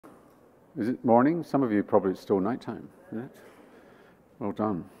Is it morning? Some of you probably it's still nighttime, isn't it? Well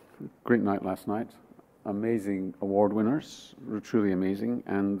done. Great night last night. Amazing award winners, truly amazing.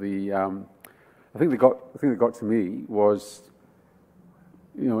 And the I think the thing that got to me was,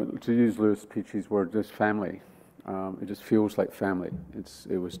 you know, to use Lewis Peachy's word, just family. It just feels like family.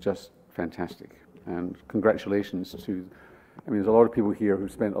 It was just fantastic. And congratulations to, I mean, there's a lot of people here who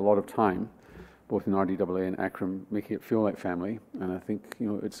spent a lot of time, both in RDAA and ACRRRM, making it feel like family. And I think, you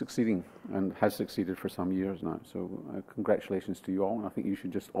know, it's succeeding and has succeeded for some years now. So congratulations to you all. And I think you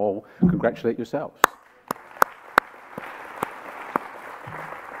should just all congratulate yourselves.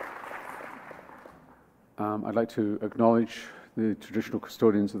 I'd like to acknowledge the traditional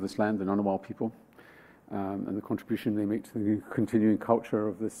custodians of this land, the Ngunnawal people, and the contribution they make to the continuing culture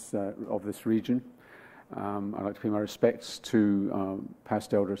of this region. I'd like to pay my respects to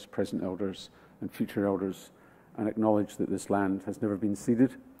past elders, present elders, and future elders, and acknowledge that this land has never been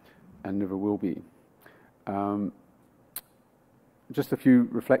ceded and never will be. Just a few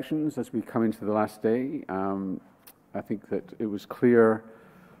reflections as we come into the last day. I think that it was clear,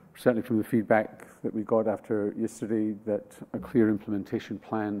 certainly from the feedback that we got after yesterday, that a clear implementation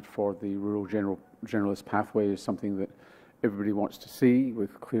plan for the rural generalist pathway is something that everybody wants to see,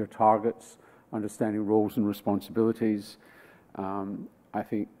 with clear targets, understanding roles and responsibilities. I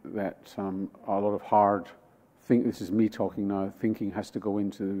think that a lot of this is me talking now, thinking has to go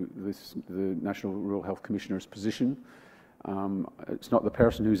into the National Rural Health Commissioner's position. It's not the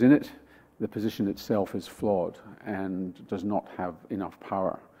person who's in it. The position itself is flawed and does not have enough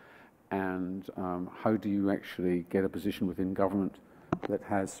power. And how do you actually get a position within government that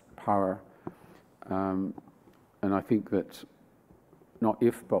has power? And I think that not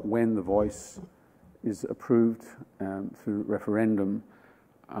if, but when the voice is approved through referendum,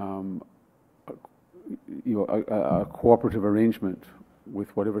 a cooperative arrangement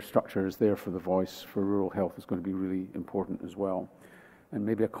with whatever structure is there for the voice for rural health is going to be really important as well. And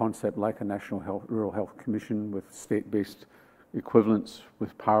maybe a concept like a National Rural Health Commission with state-based equivalents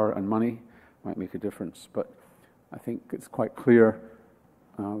with power and money might make a difference. But I think it's quite clear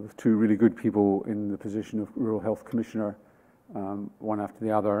with two really good people in the position of Rural Health Commissioner, one after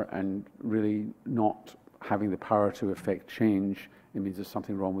the other, and really not having the power to affect change, it means there's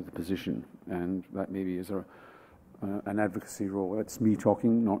something wrong with the position, and that maybe is an advocacy role. That's me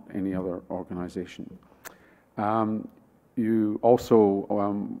talking, not any other organisation. You also,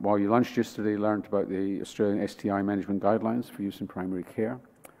 while you lunched yesterday, learned about the Australian STI management guidelines for use in primary care.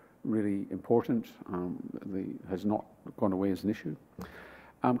 Really important. Has not gone away as an issue.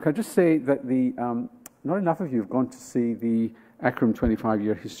 Can I just say that not enough of you have gone to see the ACRRRM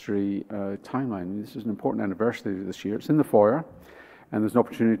 25-year history timeline. This is an important anniversary this year. It's in the foyer, and there's an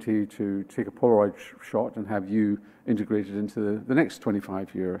opportunity to take a Polaroid shot and have you integrated into the next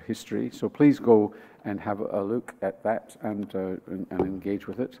 25-year history. So please go and have a look at that and engage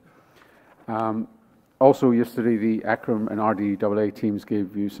with it. Also yesterday, the ACRRRM and RDAA teams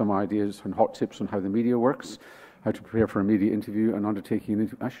gave you some ideas and hot tips on how the media works, how to prepare for a media interview and undertaking an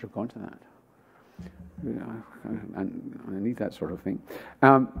interview. I should have gone to that. I need that sort of thing.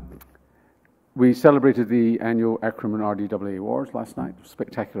 We celebrated the annual ACRRRM and RDAA Awards last night.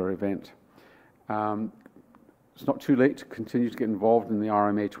 Spectacular event. It's not too late to continue to get involved in the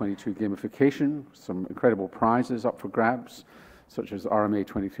RMA22 gamification. Some incredible prizes up for grabs, such as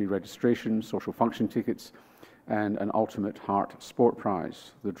RMA23 registration, social function tickets, and an Ultimate Heart Sport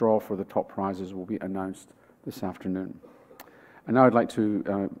Prize. The draw for the top prizes will be announced this afternoon. And now I'd like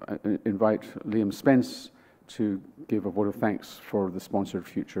to invite Liam Spence to give a vote of thanks for the sponsored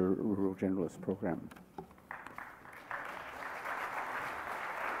Future Rural Generalist Programme.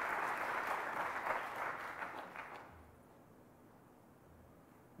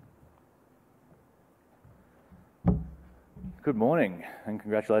 Good morning, and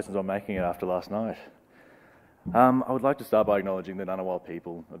congratulations on making it after last night. I would like to start by acknowledging the Ngunnawal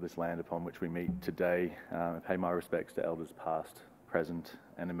people of this land upon which we meet today, pay my respects to elders past, present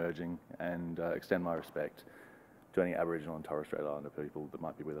and emerging, and extend my respect to any Aboriginal and Torres Strait Islander people that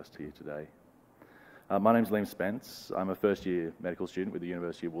might be with us here today. My name is Liam Spence. I'm a first-year medical student with the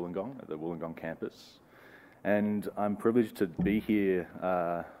University of Wollongong at the Wollongong campus, and I'm privileged to be here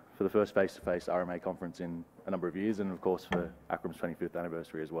for the first face-to-face RMA conference in a number of years, and of course for ACRRRM's 25th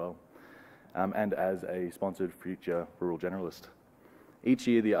anniversary as well, and as a sponsored future rural generalist. Each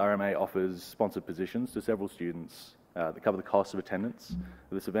year the RMA offers sponsored positions to several students that cover the cost of attendance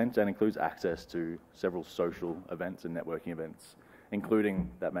of this event and includes access to several social events and networking events,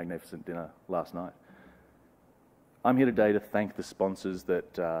 including that magnificent dinner last night. I'm here today to thank the sponsors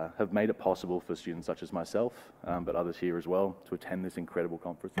that have made it possible for students such as myself, but others here as well, to attend this incredible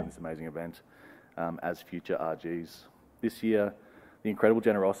conference and this amazing event as future RGs. This year, the incredible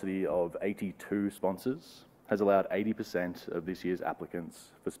generosity of 82 sponsors has allowed 80% of this year's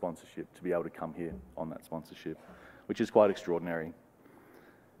applicants for sponsorship to be able to come here on that sponsorship, which is quite extraordinary.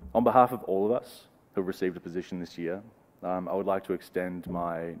 On behalf of all of us who have received a position this year, I would like to extend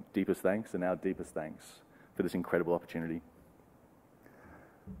my deepest thanks and our deepest thanks for this incredible opportunity.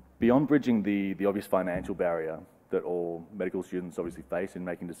 Beyond bridging the obvious financial barrier that all medical students obviously face in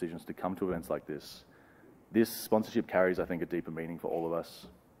making decisions to come to events like this sponsorship carries, I think, a deeper meaning for all of us.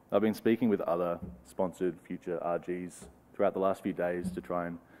 I've been speaking with other sponsored future RGs throughout the last few days to try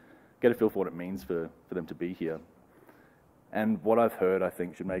and get a feel for what it means for them to be here. And what I've heard, I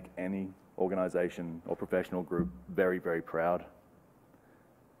think, should make any organisation or professional group very, very proud.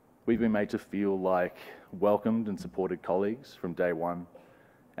 We've been made to feel like welcomed and supported colleagues from day one,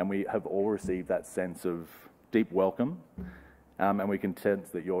 and we have all received that sense of deep welcome, and we can sense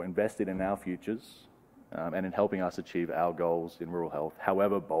that you're invested in our futures and in helping us achieve our goals in rural health,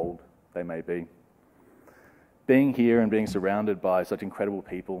 however bold they may be. Being here and being surrounded by such incredible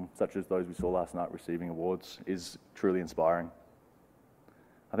people, such as those we saw last night receiving awards, is truly inspiring.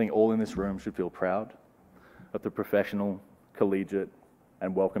 I think all in this room should feel proud of the professional, collegiate,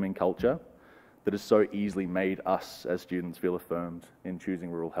 and welcoming culture that has so easily made us as students feel affirmed in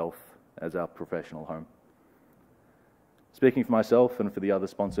choosing rural health as our professional home. Speaking for myself and for the other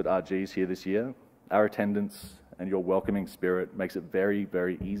sponsored RGs here this year, our attendance and your welcoming spirit makes it very,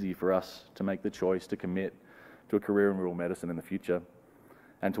 very easy for us to make the choice to commit to a career in rural medicine in the future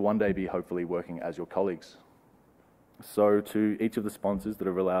and to one day be hopefully working as your colleagues. So to each of the sponsors that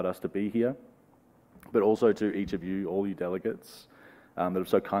have allowed us to be here, but also to each of you, all you delegates, that have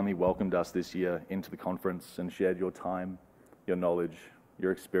so kindly welcomed us this year into the conference and shared your time, your knowledge,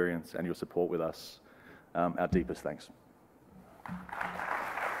 your experience, and your support with us, our deepest thanks.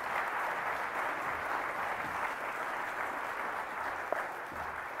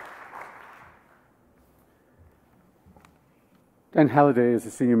 Dan Halliday is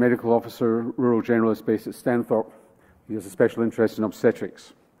a Senior Medical Officer, Rural Generalist based at Stanthorpe. He has a special interest in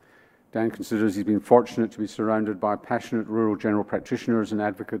obstetrics. Dan considers he's been fortunate to be surrounded by passionate rural general practitioners and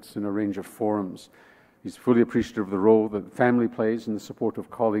advocates in a range of forums. He's fully appreciative of the role that the family plays in the support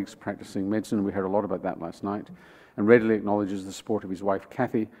of colleagues practicing medicine. We heard a lot about that last night, and readily acknowledges the support of his wife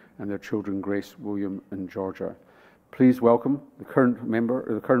Kathy and their children Grace, William and Georgia. Please welcome the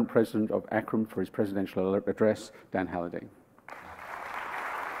current president of ACRRRM for his presidential address, Dan Halliday.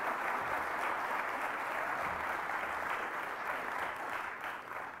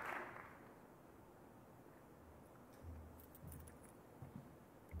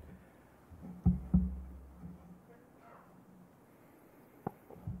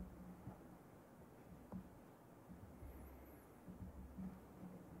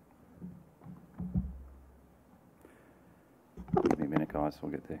 Give me a minute, guys,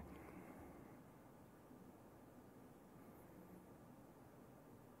 we'll get there.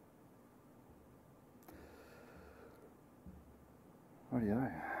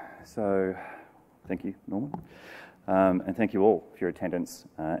 Rightio. So, thank you, Norman, and thank you all for your attendance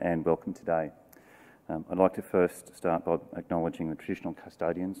and welcome today. I'd like to first start by acknowledging the traditional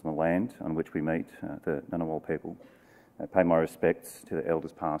custodians on the land on which we meet, the Ngunnawal people. Pay my respects to the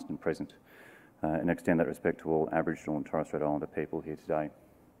elders past and present, and extend that respect to all Aboriginal and Torres Strait Islander people here today.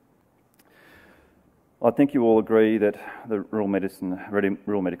 I think you all agree that the Rural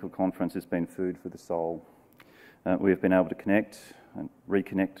Medical Conference has been food for the soul. We have been able to connect and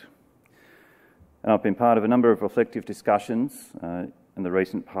reconnect. And I've been part of a number of reflective discussions in the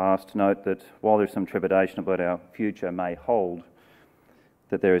recent past to note that while there's some trepidation about our future may hold,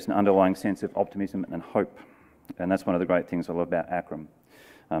 that there is an underlying sense of optimism and hope. And that's one of the great things I love about ACRRRM.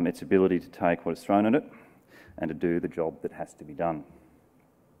 Its ability to take what is thrown at it and to do the job that has to be done.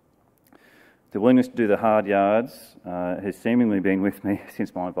 The willingness to do the hard yards has seemingly been with me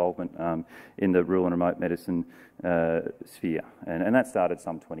since my involvement in the rural and remote medicine sphere, and that started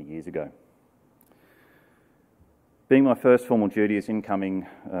some 20 years ago. Being my first formal duty as incoming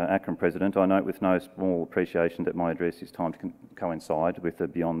ACRRRM President, I note with no small appreciation that my address is timed to coincide with the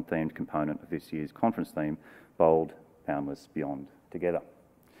Beyond themed component of this year's conference theme, Bold, Boundless, Beyond, Together.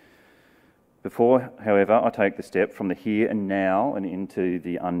 Before, however, I take the step from the here and now and into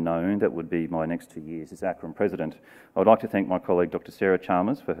the unknown that would be my next 2 years as ACRRRM President, I would like to thank my colleague Dr. Sarah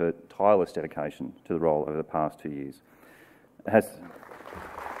Chalmers for her tireless dedication to the role over the past 2 years.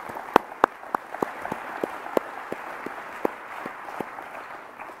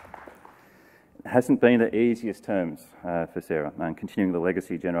 It hasn't been the easiest terms for Sarah, and continuing the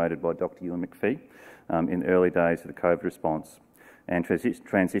legacy generated by Dr. Ewan McPhee in the early days of the COVID response and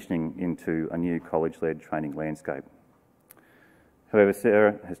transitioning into a new college-led training landscape. However,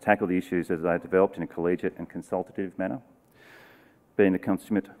 Sarah has tackled the issues as they developed in a collegiate and consultative manner, being the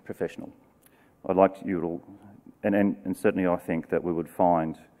consummate professional. I'd like you all, and certainly I think that we would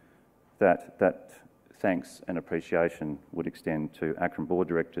find that thanks and appreciation would extend to ACRRRM board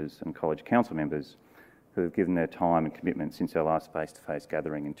directors and college council members who have given their time and commitment since our last face-to-face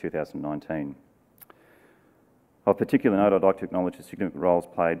gathering in 2019. Of particular note, I'd like to acknowledge the significant roles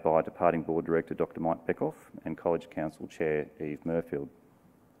played by departing board director Dr. Mike Beckhoff and college council chair Eve Murfield.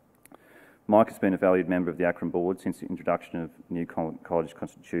 Mike has been a valued member of the ACRRRM board since the introduction of new college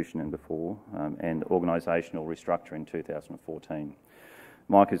constitution and before, and organisational restructure in 2014.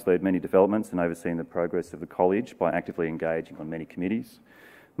 Mike has led many developments and overseen the progress of the college by actively engaging on many committees,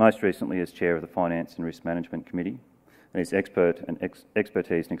 most recently as chair of the Finance and Risk Management Committee. And his expertise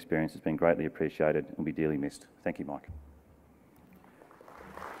and experience has been greatly appreciated and will be dearly missed. Thank you, Mike.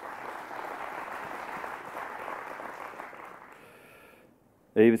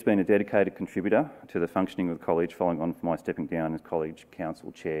 Eve has been a dedicated contributor to the functioning of the college following on from my stepping down as college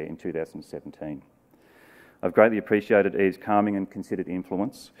council chair in 2017. I've greatly appreciated Eve's calming and considered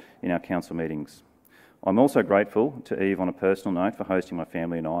influence in our council meetings. I'm also grateful to Eve on a personal note for hosting my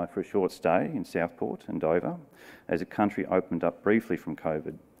family and I for a short stay in Southport and Dover as the country opened up briefly from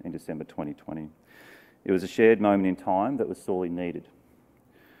COVID in December 2020. It was a shared moment in time that was sorely needed.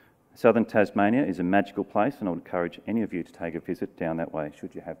 Southern Tasmania is a magical place and I would encourage any of you to take a visit down that way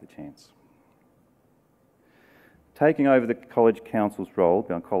should you have the chance. Taking over the College Council's role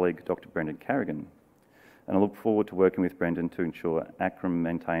by my colleague Dr. Brendan Carrigan, and I look forward to working with Brendan to ensure ACRRRM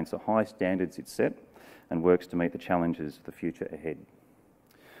maintains the high standards it set and works to meet the challenges of the future ahead.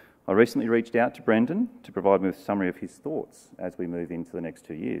 I recently reached out to Brendan to provide me with a summary of his thoughts as we move into the next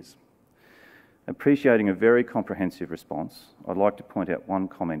 2 years. Appreciating a very comprehensive response, I'd like to point out one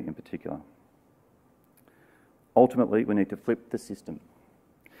comment in particular. Ultimately, we need to flip the system.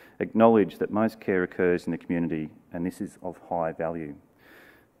 Acknowledge that most care occurs in the community and this is of high value.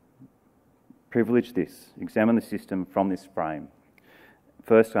 Privilege this, examine the system from this frame.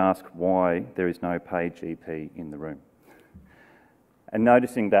 First ask why there is no paid GP in the room. And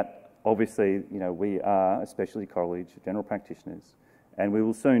noticing that obviously, we are a specialty college, general practitioners, and we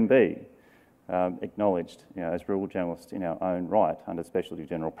will soon be acknowledged as rural generalists in our own right under specialty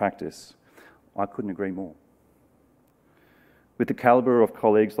general practice. I couldn't agree more. With the calibre of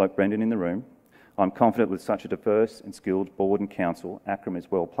colleagues like Brendan in the room, I'm confident with such a diverse and skilled board and council, ACRRRM is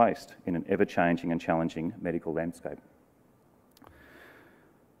well placed in an ever-changing and challenging medical landscape.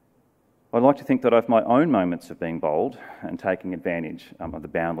 I'd like to think that I have my own moments of being bold and taking advantage of the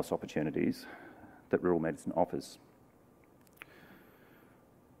boundless opportunities that rural medicine offers.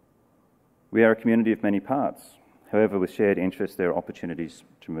 We are a community of many parts. However, with shared interests, there are opportunities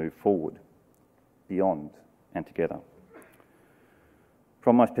to move forward, beyond and together.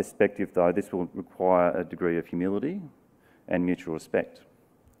 From my perspective, though, this will require a degree of humility and mutual respect.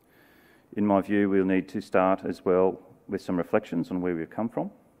 In my view, we'll need to start as well with some reflections on where we've come from,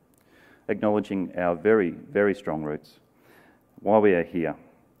 acknowledging our very, very strong roots, why we are here,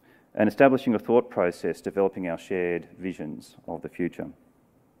 and establishing a thought process, developing our shared visions of the future.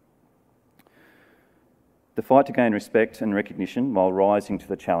 The fight to gain respect and recognition while rising to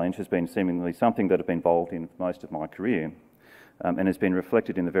the challenge has been seemingly something that I've been involved in for most of my career, and has been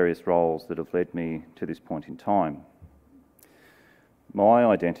reflected in the various roles that have led me to this point in time. My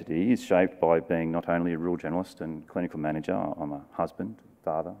identity is shaped by being not only a rural generalist and clinical manager, I'm a husband,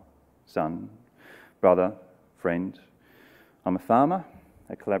 father, son, brother, friend. I'm a farmer,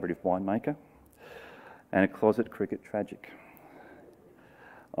 a collaborative winemaker, and a closet cricket tragic.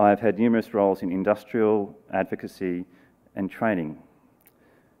 I have had numerous roles in industrial, advocacy, and training.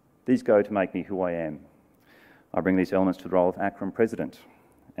 These go to make me who I am. I bring these elements to the role of ACRRRM President,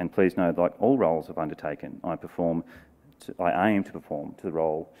 and please know that like all roles I've undertaken, I aim to perform to the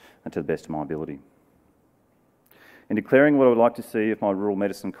role and to the best of my ability. In declaring what I would like to see of my rural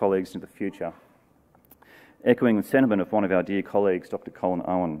medicine colleagues in the future, echoing the sentiment of one of our dear colleagues, Dr. Colin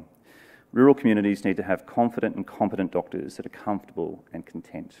Owen, rural communities need to have confident and competent doctors that are comfortable and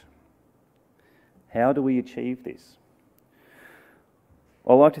content. How do we achieve this?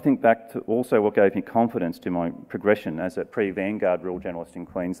 I like to think back to also what gave me confidence to my progression as a pre-Vanguard rural generalist in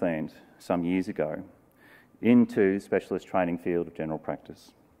Queensland some years ago into the specialist training field of general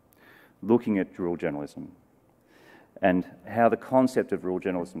practice, looking at rural journalism and how the concept of rural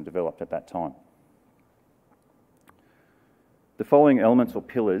journalism developed at that time. The following elements or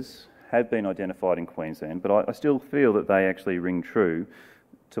pillars have been identified in Queensland, but I still feel that they actually ring true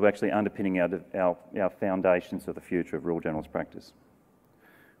to actually underpinning our foundations of the future of rural generalist practice.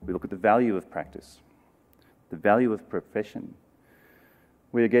 We look at the value of practice, the value of profession.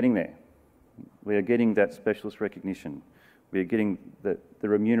 We are getting there. We are getting that specialist recognition. We are getting the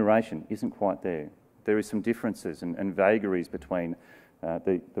remuneration isn't quite there. There is some differences and vagaries between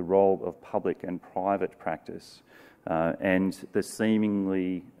the role of public and private practice, and the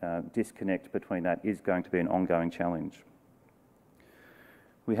seemingly disconnect between that is going to be an ongoing challenge.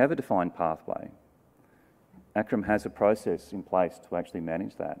 We have a defined pathway. ACRRRM has a process in place to actually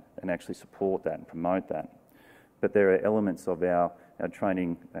manage that and actually support that and promote that. But there are elements of our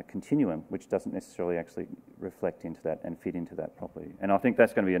training continuum which doesn't necessarily actually reflect into that and fit into that properly. And I think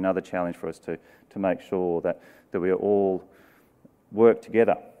that's going to be another challenge for us to make sure that we all work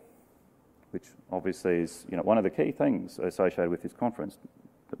together, which obviously is one of the key things associated with this conference,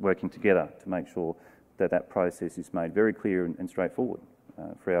 working together to make sure that that process is made very clear and straightforward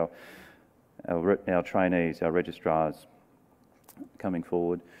for our trainees, our registrars coming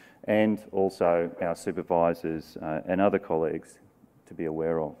forward, and also our supervisors and other colleagues to be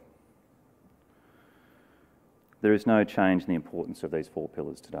aware of. There is no change in the importance of these 4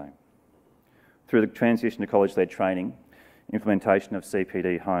 pillars today. Through the transition to college-led training, implementation of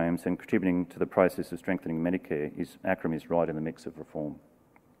CPD homes and contributing to the process of strengthening Medicare, ACRRRM is right in the mix of reform.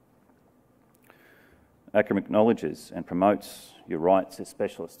 ACRRRM acknowledges and promotes your rights as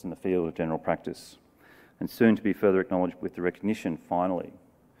specialists in the field of general practice, and soon to be further acknowledged with the recognition, finally,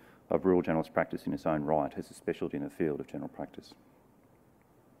 of rural generalist practice in its own right as a specialty in the field of general practice.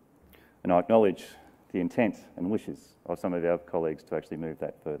 And I acknowledge the intent and wishes of some of our colleagues to actually move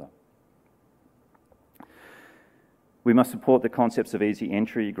that further. We must support the concepts of easy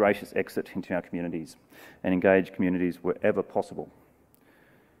entry, gracious exit into our communities, and engage communities wherever possible.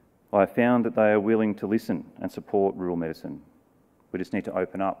 I have found that they are willing to listen and support rural medicine. We just need to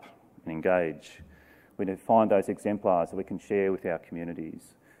open up and engage. We need to find those exemplars that we can share with our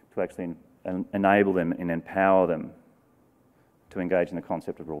communities to actually enable them and empower them to engage in the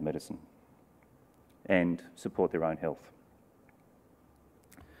concept of rural medicine and support their own health.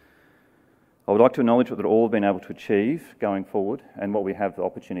 I would like to acknowledge what we've all been able to achieve going forward, and what we have the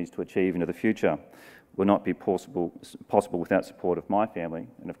opportunities to achieve into the future will not be possible without support of my family,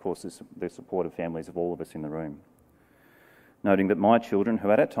 and of course the support of families of all of us in the room. Noting that my children, who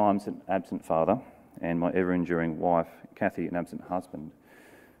had at times an absent father, and my ever-enduring wife, Kathy, an absent husband,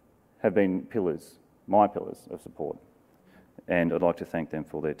 have been my pillars of support, and I'd like to thank them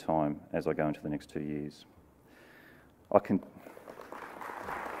for their time as I go into the next 2 years. I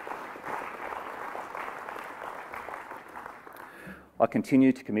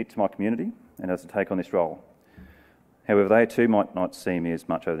continue to commit to my community and as I take on this role. However, they too might not see me as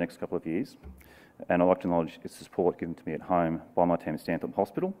much over the next couple of years, and I'd like to acknowledge the support given to me at home by my team at Stanthorpe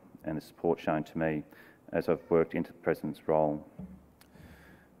Hospital and the support shown to me as I've worked into the President's role.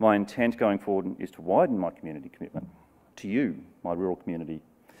 My intent going forward is to widen my community commitment to you, my rural community,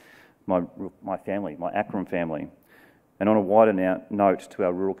 my family, my ACRRRM family, and on a wider note to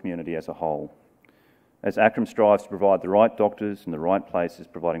our rural community as a whole. As ACRRRM strives to provide the right doctors in the right places,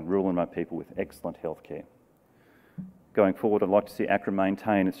 providing rural and remote people with excellent health care. Going forward, I'd like to see ACRRRM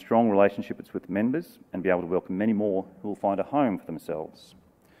maintain its strong relationships with members and be able to welcome many more who will find a home for themselves,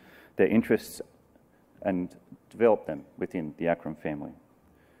 their interests, and develop them within the ACRRRM family.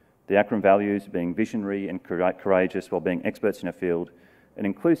 The ACRRRM values being visionary and courageous while being experts in a field, and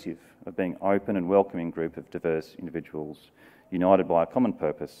inclusive of being open and welcoming group of diverse individuals, united by a common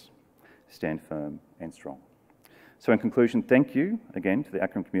purpose, stand firm and strong. So in conclusion, thank you again to the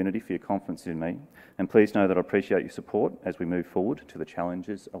ACRRRM community for your confidence in me, and please know that I appreciate your support as we move forward to the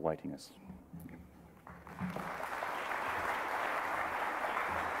challenges awaiting us.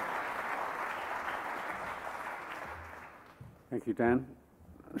 Thank you, Dan.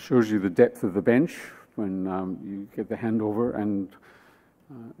 It shows you the depth of the bench when you get the handover, and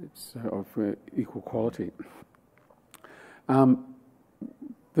it's of equal quality.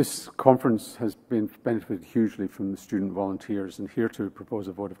 This conference has benefited hugely from the student volunteers, and here to propose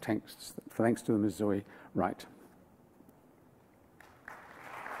a vote of thanks to them is Zoe Wright.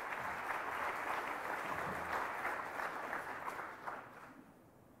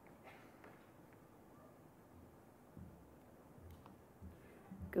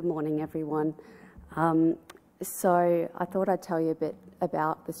 Good morning, everyone. So I thought I'd tell you a bit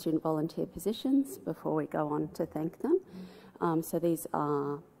about the student volunteer positions before we go on to thank them. So these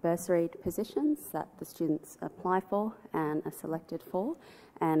are bursaried positions that the students apply for and are selected for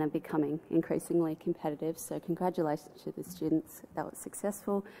and are becoming increasingly competitive. So congratulations to the students. That was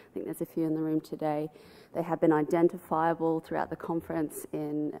successful. I think there's a few in the room today. They have been identifiable throughout the conference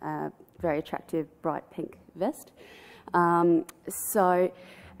in a very attractive bright pink vest. So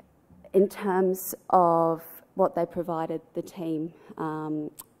in terms of what they provided the team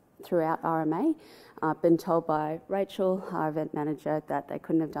throughout RMA, I've been told by Rachel, our event manager, that they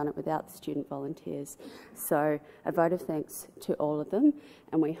couldn't have done it without the student volunteers. So a vote of thanks to all of them,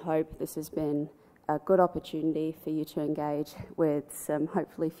 and we hope this has been a good opportunity for you to engage with some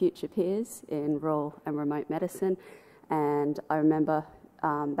hopefully future peers in rural and remote medicine. And I remember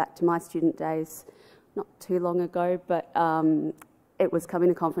back to my student days, not too long ago, but it was coming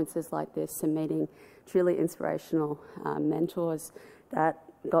to conferences like this and meeting truly inspirational mentors that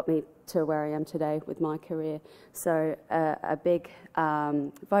got me to where I am today with my career. So a big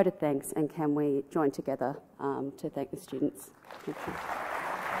vote of thanks, and can we join together to thank the students. Thank you.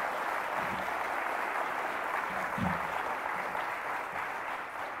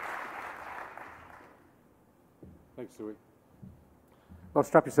 Thanks, Zoe. Well,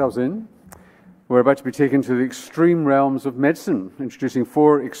 strap yourselves in. We're about to be taken to the extreme realms of medicine, introducing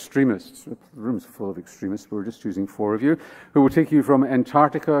 4 extremists. The room's full of extremists, but we're just choosing 4 of you, who will take you from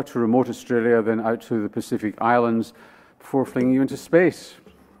Antarctica to remote Australia, then out to the Pacific Islands, before flinging you into space.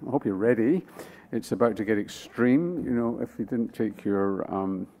 I hope you're ready. It's about to get extreme. You know, if you didn't take your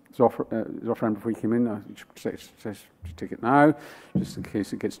Zofran before you came in, you should take it now, just in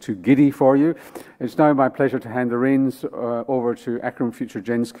case it gets too giddy for you. It's now my pleasure to hand the reins over to ACRRRM Future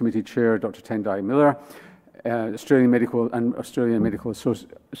Gens Committee Chair, Dr. Tendai Miller, Australian Medical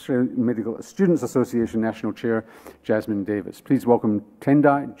Students Association National Chair, Jasmine Davis. Please welcome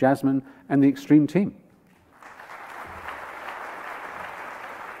Tendai, Jasmine, and the Extreme team.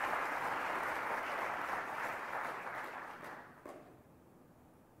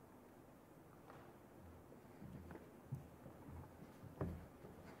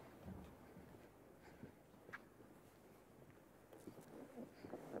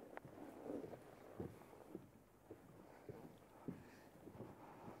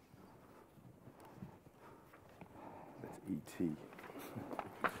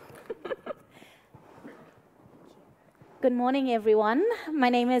 Good morning, everyone. My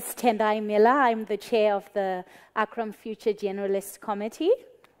name is Tendai Miller. I'm the chair of the ACRRRM Future Generalists Committee.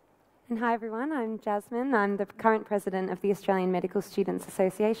 And hi, everyone. I'm Jasmine. I'm the current president of the Australian Medical Students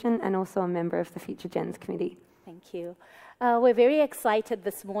Association and also a member of the Future Gens Committee. Thank you. We're very excited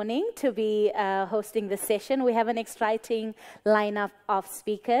this morning to be hosting this session. We have an exciting lineup of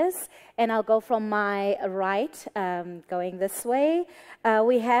speakers, and I'll go from my right, going this way.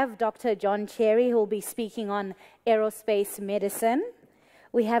 We have Dr. John Cherry, who will be speaking on aerospace medicine.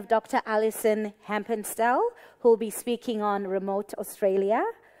 We have Dr. Allison Hempenstall, who will be speaking on remote Australia.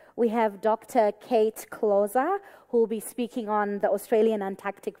 We have Dr. Kate Kloza, who will be speaking on the Australian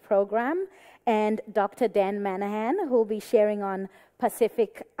Antarctic Program, and Dr. Dan Manahan, who will be sharing on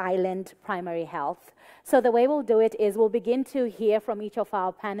Pacific Island primary health. So the way we'll do it is we'll begin to hear from each of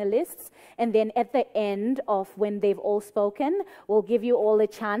our panelists, and then at the end of when they've all spoken, we'll give you all a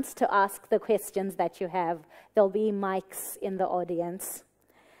chance to ask the questions that you have. There'll be mics in the audience.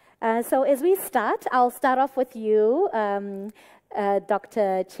 So as we start, I'll start off with you,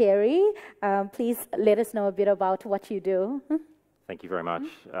 Dr. Cherry. Please let us know a bit about what you do. Thank you very much.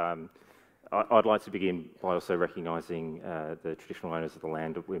 I'd like to begin by also recognising the traditional owners of the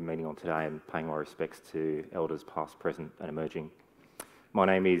land that we're meeting on today and paying my respects to elders past, present and emerging. My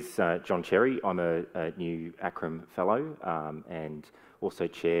name is John Cherry. I'm a new ACRRRM Fellow and also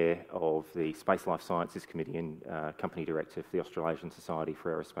Chair of the Space Life Sciences Committee and Company Director for the Australasian Society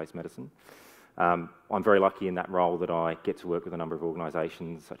for Aerospace Medicine. I'm very lucky in that role that I get to work with a number of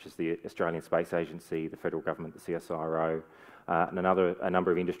organisations such as the Australian Space Agency, the Federal Government, the CSIRO, and a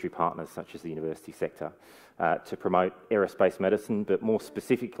number of industry partners such as the university sector to promote aerospace medicine, but more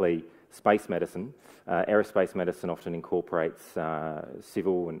specifically space medicine. Aerospace medicine often incorporates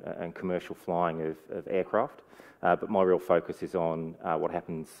civil and commercial flying of aircraft, but my real focus is on what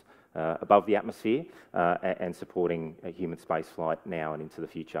happens above the atmosphere and supporting human spaceflight now and into the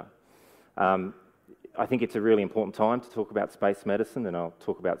future. I think it's a really important time to talk about space medicine, and I'll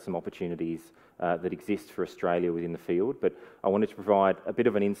talk about some opportunities that exist for Australia within the field, but I wanted to provide a bit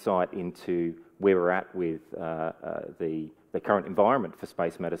of an insight into where we're at with the current environment for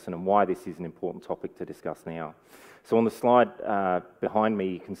space medicine and why this is an important topic to discuss now. So on the slide behind me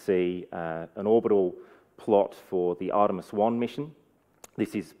you can see an orbital plot for the Artemis 1 mission.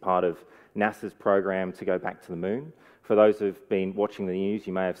 This is part of NASA's program to go back to the moon. For those who've been watching the news,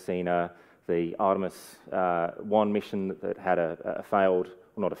 you may have seen the Artemis 1 mission that had a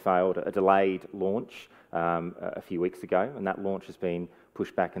delayed launch a few weeks ago, and that launch has been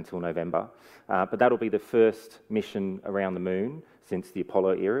pushed back until November. But that'll be the first mission around the moon since the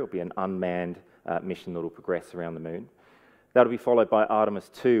Apollo era. It'll be an unmanned mission that will progress around the moon. That'll be followed by Artemis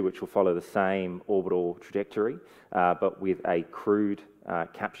 2, which will follow the same orbital trajectory, but with a crewed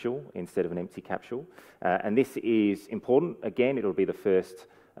capsule instead of an empty capsule. And this is important. Again, it'll be the first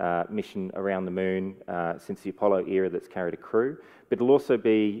mission around the moon since the Apollo era that's carried a crew, but it'll also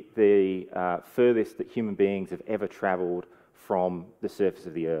be the furthest that human beings have ever travelled from the surface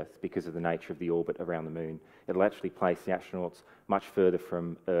of the Earth because of the nature of the orbit around the moon. It'll actually place the astronauts much further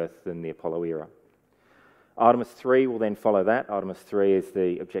from Earth than the Apollo era. Artemis 3 will then follow that. Artemis 3 is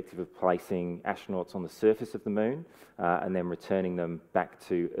the objective of placing astronauts on the surface of the moon and then returning them back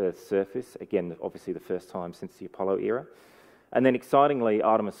to Earth's surface. Again, obviously the first time since the Apollo era. And then excitingly,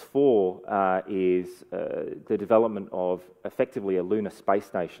 Artemis 4 is the development of effectively a lunar space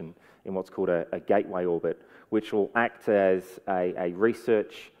station in what's called a gateway orbit, which will act as a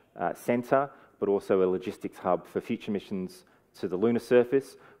research centre, but also a logistics hub for future missions to the lunar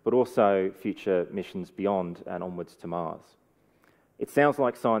surface, but also future missions beyond and onwards to Mars. It sounds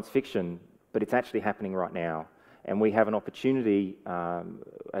like science fiction, but it's actually happening right now. And we have an opportunity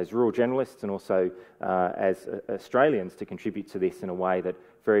as rural generalists and also as Australians to contribute to this in a way that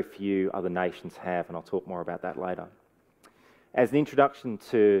very few other nations have, and I'll talk more about that later. As an introduction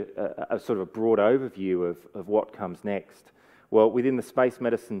to a sort of a broad overview of what comes next, well, within the space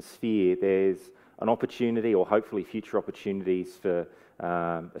medicine sphere, there's an opportunity, or hopefully future opportunities, for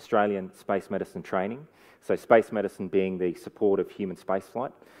Australian space medicine training. So space medicine being the support of human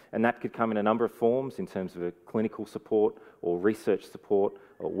spaceflight, and that could come in a number of forms in terms of a clinical support or research support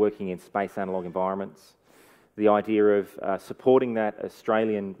or working in space analogue environments. The idea of supporting that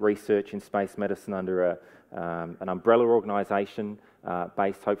Australian research in space medicine under an umbrella organisation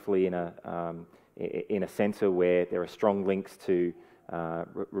based hopefully in a centre where there are strong links to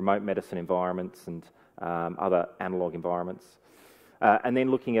remote medicine environments and other analogue environments. And then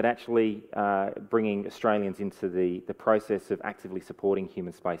looking at actually bringing Australians into the process of actively supporting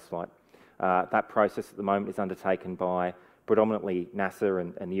human spaceflight. That process at the moment is undertaken by predominantly NASA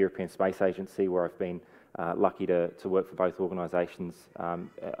and the European Space Agency, where I've been lucky to work for both organisations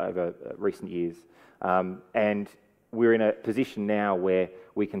over recent years. And we're in a position now where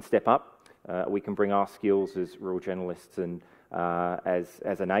we can step up, we can bring our skills as rural generalists and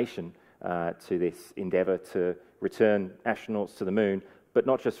as a nation to this endeavour to return astronauts to the moon, but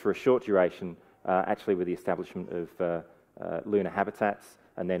not just for a short duration, actually with the establishment of lunar habitats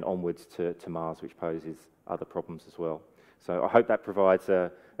and then onwards to Mars, which poses other problems as well. So I hope that provides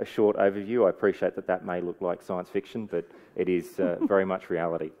a short overview. I appreciate that may look like science fiction, but it is very much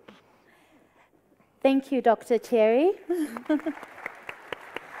reality. Thank you, Dr. Cherry.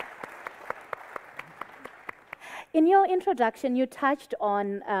 In your introduction, you touched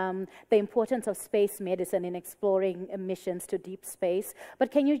on the importance of space medicine in exploring missions to deep space,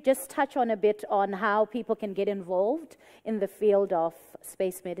 but can you just touch on a bit on how people can get involved in the field of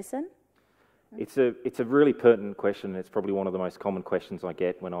space medicine? It's a really pertinent question. It's probably one of the most common questions I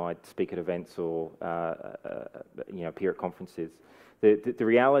get when I speak at events or appear at conferences. The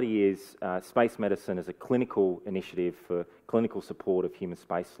reality is space medicine as a clinical initiative for clinical support of human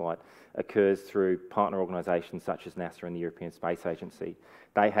spaceflight occurs through partner organisations such as NASA and the European Space Agency.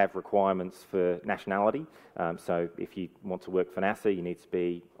 They have requirements for nationality. So if you want to work for NASA, you need to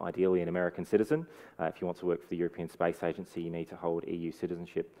be ideally an American citizen. If you want to work for the European Space Agency, you need to hold EU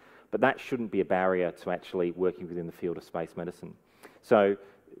citizenship. But that shouldn't be a barrier to actually working within the field of space medicine. So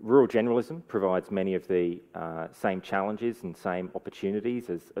rural generalism provides many of the same challenges and same opportunities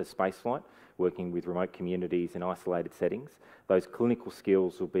as spaceflight, working with remote communities in isolated settings. Those clinical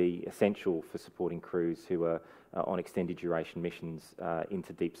skills will be essential for supporting crews who are on extended duration missions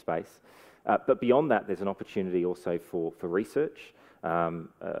into deep space. But beyond that, there's an opportunity also for research.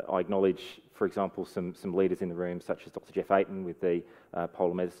 I acknowledge, for example, some leaders in the room, such as Dr. Jeff Aiton with the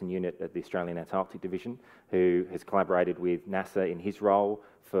Polar Medicine Unit at the Australian Antarctic Division, who has collaborated with NASA in his role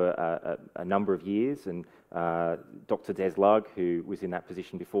for a number of years, and Dr. Des Lugg, who was in that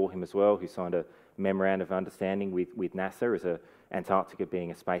position before him as well, who signed a memorandum of understanding with NASA as Antarctica being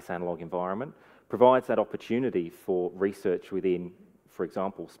a space analogue environment, provides that opportunity for research within, for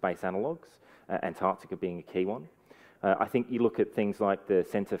example, space analogues, Antarctica being a key one. I think you look at things like the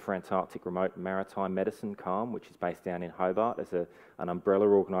Centre for Antarctic Remote Maritime Medicine, CARM, which is based down in Hobart as an umbrella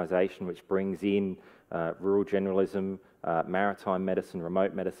organisation which brings in rural generalism, maritime medicine,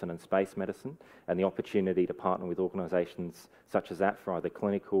 remote medicine and space medicine, and the opportunity to partner with organisations such as that for either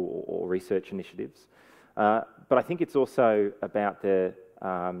clinical or research initiatives. But I think it's also about the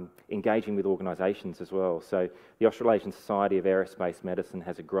engaging with organisations as well. So the Australasian Society of Aerospace Medicine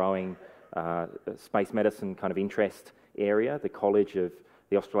has a growing space medicine kind of interest area.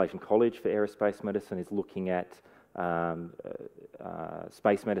 The Australasian College for Aerospace Medicine is looking at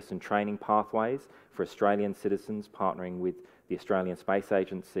space medicine training pathways for Australian citizens, partnering with the Australian Space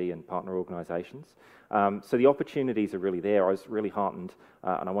Agency and partner organisations. So the opportunities are really there. I was really heartened,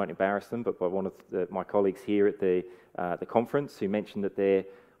 and I won't embarrass them, but by one of my colleagues here at the conference who mentioned that they're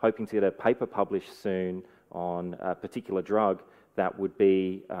hoping to get a paper published soon on a particular drug that would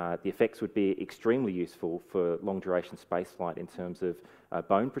be, the effects would be extremely useful for long-duration spaceflight in terms of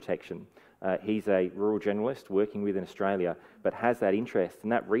bone protection. He's a rural generalist working within Australia, but has that interest,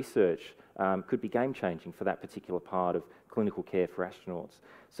 and that research could be game-changing for that particular part of clinical care for astronauts.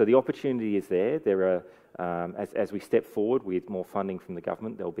 So the opportunity is there. There are, as we step forward with more funding from the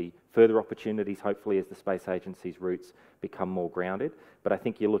government, there'll be further opportunities, hopefully, as the Space Agency's roots become more grounded. But I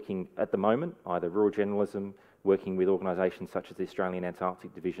think you're looking, at the moment, either rural generalism, working with organisations such as the Australian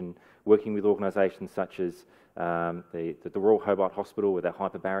Antarctic Division, working with organisations such as the Royal Hobart Hospital with their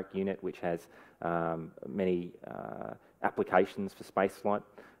hyperbaric unit, which has many applications for spaceflight,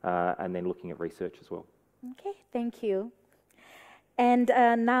 and then looking at research as well. Okay, thank you. And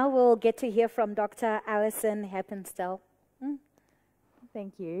now we'll get to hear from Dr. Allison Hempenstall.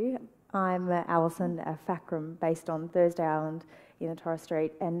 Thank you. I'm Allison, a FACRM based on Thursday Island in the Torres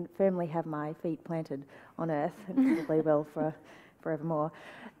Strait, and firmly have my feet planted on Earth, and probably will for forevermore.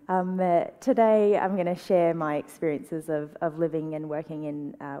 Today I'm going to share my experiences of living and working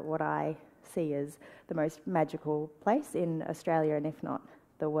in what I see as the most magical place in Australia, and if not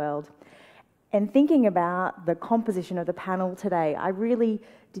the world. And thinking about the composition of the panel today, I really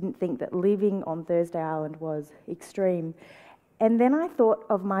didn't think that living on Thursday Island was extreme. And then I thought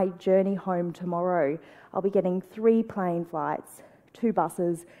of my journey home tomorrow. I'll be getting 3 plane flights, 2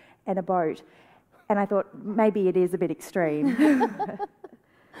 buses and a boat. And I thought maybe it is a bit extreme.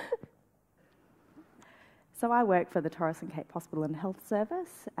 So I work for the Torres and Cape Hospital and Health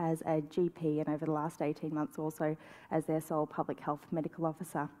Service as a GP, and over the last 18 months also as their sole public health medical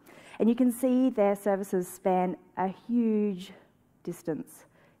officer. And you can see their services span a huge distance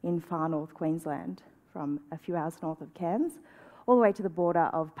in far north Queensland, from a few hours north of Cairns all the way to the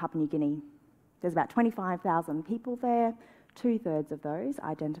border of Papua New Guinea. There's about 25,000 people there. 2/3 of those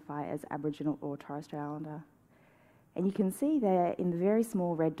identify as Aboriginal or Torres Strait Islander. And you can see there in the very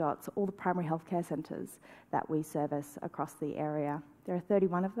small red dots all the primary healthcare centres that we service across the area. There are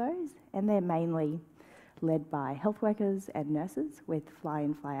 31 of those, and they're mainly led by health workers and nurses with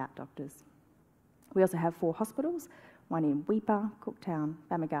fly-in, fly-out doctors. We also have 4 hospitals, one in Weipa, Cooktown,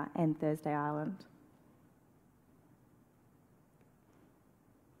 Bamaga and Thursday Island.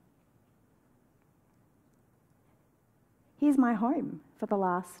 Here's my home for the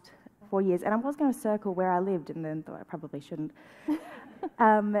last 4 years, and I was going to circle where I lived and then thought I probably shouldn't.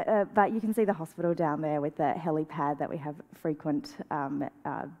 But you can see the hospital down there with the helipad that we have frequent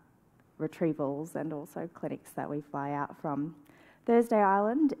retrievals and also clinics that we fly out from. Thursday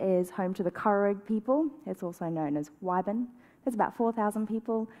Island is home to the Kurrarug people. It's also known as Wyburn. There's about 4,000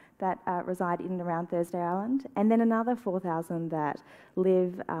 people that reside in and around Thursday Island, and then another 4,000 that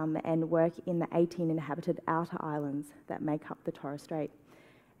live and work in the 18 inhabited outer islands that make up the Torres Strait.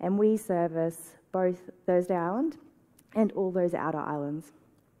 And we service both Thursday Island and all those outer islands.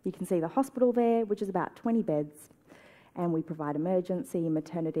 You can see the hospital there, which is about 20 beds, and we provide emergency,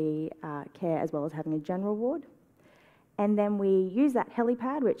 maternity care, as well as having a general ward. And then we use that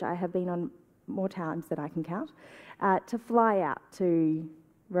helipad, which I have been on more times than I can count, to fly out to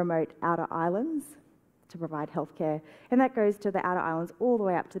remote outer islands to provide healthcare. And that goes to the outer islands all the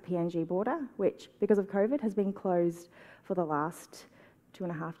way up to the PNG border, which, because of COVID, has been closed for the last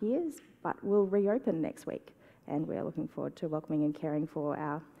 2.5 years, but will reopen next week. And we're looking forward to welcoming and caring for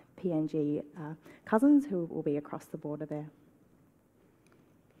our PNG cousins who will be across the border there.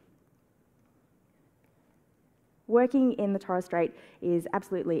 Working in the Torres Strait is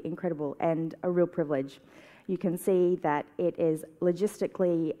absolutely incredible and a real privilege. You can see that it is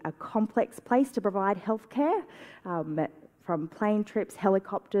logistically a complex place to provide healthcare, from plane trips,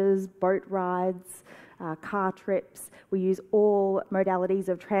 helicopters, boat rides, car trips. We use all modalities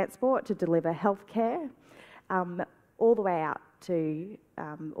of transport to deliver healthcare, all the way out to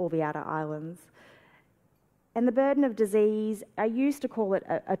all the outer islands. And the burden of disease, I used to call it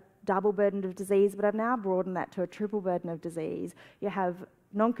a double burden of disease, but I've now broadened that to a triple burden of disease. You have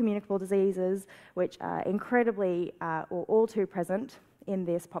non-communicable diseases, which are incredibly or all too present in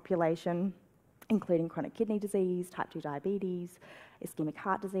this population, including chronic kidney disease, type 2 diabetes, ischemic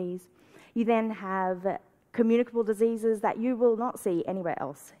heart disease. You then have communicable diseases that you will not see anywhere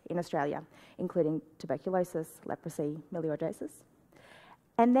else in Australia, including tuberculosis, leprosy, melioidosis.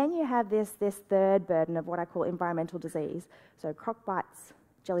 And then you have this third burden of what I call environmental disease. So croc bites,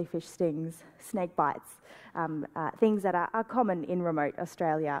 jellyfish stings, snake bites, things that are common in remote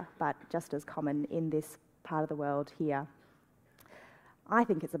Australia, but just as common in this part of the world here. I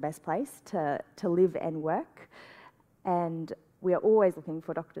think it's the best place to live and work, and we are always looking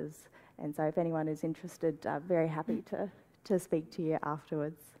for doctors. And so if anyone is interested, very happy to speak to you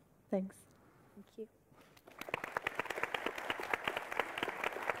afterwards. Thanks. Thank you.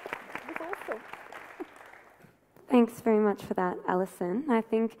 Thanks very much for that, Allison. I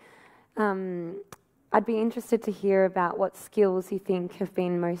think I'd be interested to hear about what skills you think have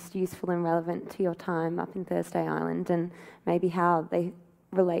been most useful and relevant to your time up in Thursday Island, and maybe how they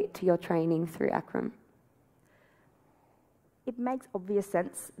relate to your training through ACRRRM. It makes obvious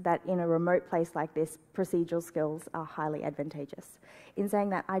sense that in a remote place like this, procedural skills are highly advantageous. In saying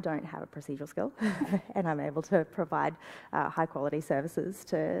that, I don't have a procedural skill, and I'm able to provide high-quality services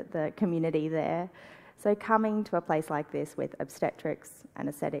to the community there. So coming to a place like this with obstetrics,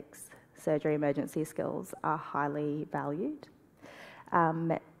 anaesthetics, surgery emergency skills are highly valued.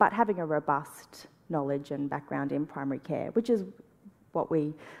 But having a robust knowledge and background in primary care, which is what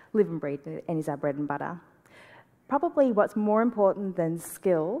we live and breathe and is our bread and butter. Probably what's more important than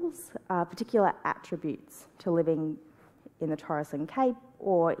skills are particular attributes to living in the Torres Strait Cape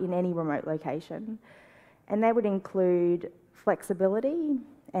or in any remote location. And they would include flexibility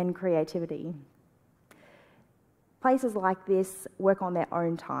and creativity. Places like this work on their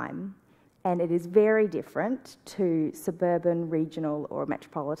own time, and it is very different to suburban, regional or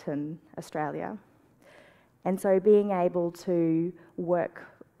metropolitan Australia. And so being able to work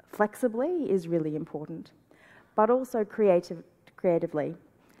flexibly is really important, but also creatively.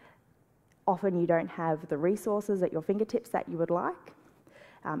 Often you don't have the resources at your fingertips that you would like,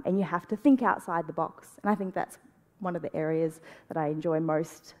 and you have to think outside the box. And I think that's one of the areas that I enjoy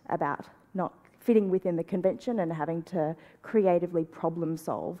most about not fitting within the convention and having to creatively problem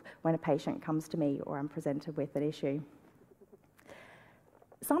solve when a patient comes to me or I'm presented with an issue.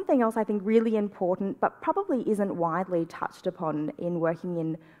 Something else I think really important, but probably isn't widely touched upon in working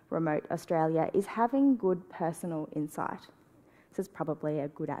in remote Australia, is having good personal insight. This is probably a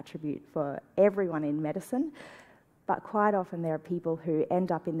good attribute for everyone in medicine, but quite often there are people who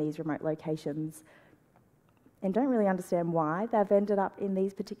end up in these remote locations and don't really understand why they've ended up in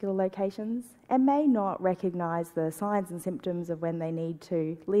these particular locations and may not recognise the signs and symptoms of when they need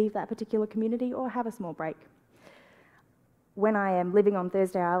to leave that particular community or have a small break. When I am living on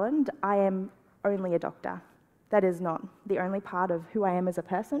Thursday Island, I am only a doctor. That is not the only part of who I am as a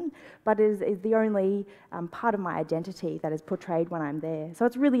person, but it is the only part of my identity that is portrayed when I'm there. So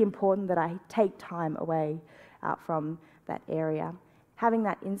it's really important that I take time away from that area. Having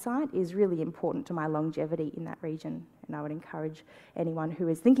that insight is really important to my longevity in that region, and I would encourage anyone who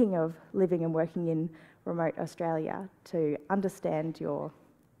is thinking of living and working in remote Australia to understand your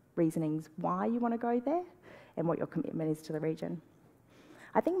reasonings why you want to go there and what your commitment is to the region.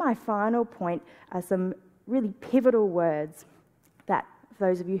 I think my final point are some really pivotal words that, for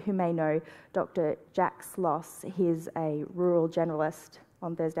those of you who may know, Dr. Jack Sloss, he's a rural generalist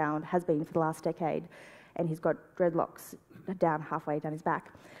on Thursday Island, has been for the last decade, and he's got dreadlocks down halfway down his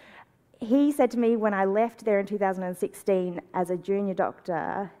back. He said to me when I left there in 2016 as a junior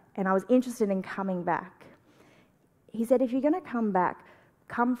doctor, and I was interested in coming back, he said, if you're going to come back,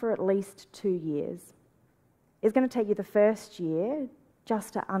 come for at least 2 years. It's going to take you the first year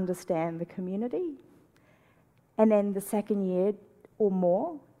just to understand the community, and then the second year or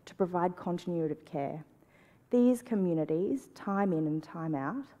more to provide continuity of care. These communities, time in and time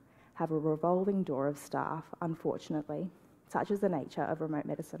out, have a revolving door of staff, unfortunately, such is the nature of remote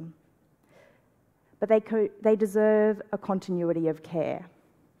medicine. But they deserve a continuity of care.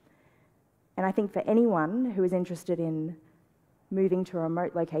 And I think for anyone who is interested in moving to a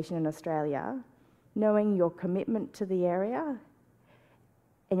remote location in Australia, knowing your commitment to the area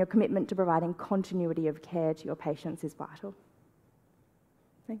and your commitment to providing continuity of care to your patients is vital.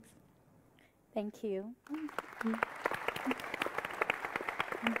 Thanks. Thank you.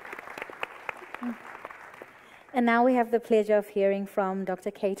 And now we have the pleasure of hearing from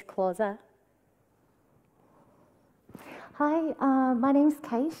Dr. Kate Kloza. Hi, my name's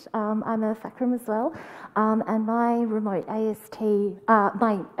Kate. I'm a FACRM as well, and my remote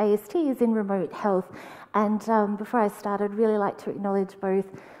my AST is in remote health. And before I start, I'd really like to acknowledge both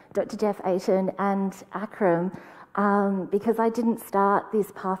Dr. Jeff Ayton and ACRRM, because I didn't start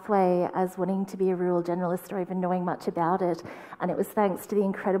this pathway as wanting to be a rural generalist or even knowing much about it, and it was thanks to the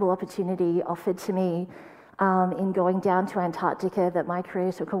incredible opportunity offered to me in going down to Antarctica that my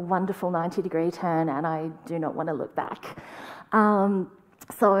career took a wonderful 90-degree turn, and I do not want to look back.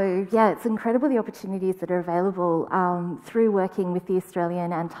 So yeah, it's incredible the opportunities that are available through working with the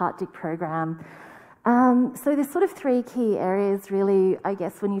Australian Antarctic Program. So there's sort of three key areas really, I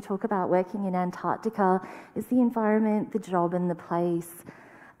guess, when you talk about working in Antarctica, is the environment, the job and the place.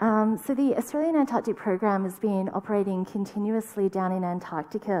 So the Australian Antarctic Program has been operating continuously down in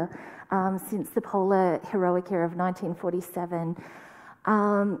Antarctica since the polar heroic era of 1947.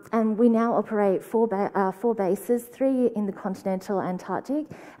 And we now operate four bases, 3 in the continental Antarctic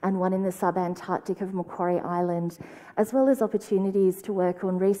and 1 in the sub-Antarctic of Macquarie Island, as well as opportunities to work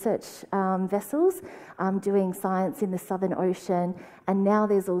on research vessels, doing science in the Southern Ocean, and now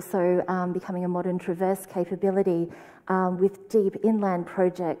there's also becoming a modern traverse capability with deep inland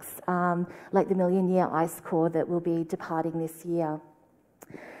projects like the Million-Year Ice Core that will be departing this year.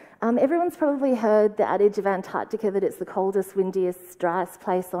 Everyone's probably heard the adage of Antarctica that it's the coldest, windiest, driest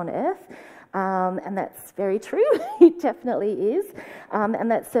place on Earth, and that's very true. It definitely is, and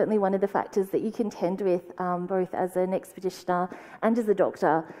that's certainly one of the factors that you contend with both as an expeditioner and as a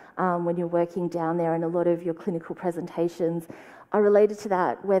doctor when you're working down there, and a lot of your clinical presentations are related to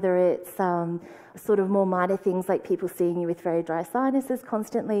that, whether it's sort of more minor things like people seeing you with very dry sinuses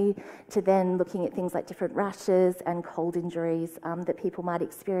constantly, to then looking at things like different rashes and cold injuries that people might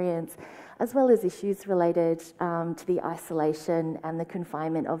experience, as well as issues related to the isolation and the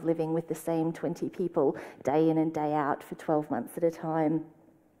confinement of living with the same 20 people day in and day out for 12 months at a time.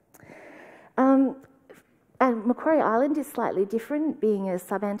 And Macquarie Island is slightly different, being a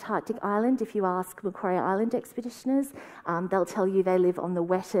sub-Antarctic island. If you ask Macquarie Island expeditioners, they'll tell you they live on the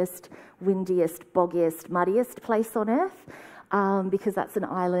wettest, windiest, boggiest, muddiest place on Earth, because that's an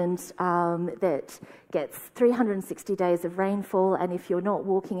island that gets 360 days of rainfall, and if you're not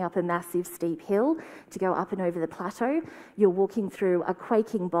walking up a massive steep hill to go up and over the plateau, you're walking through a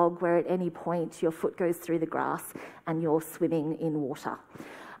quaking bog where at any point your foot goes through the grass and you're swimming in water.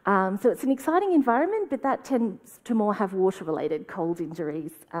 So it's an exciting environment, but that tends to more have water-related cold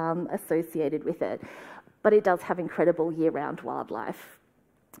injuries associated with it. But it does have incredible year-round wildlife.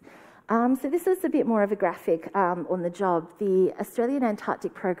 So this is a bit more of a graphic on the job. The Australian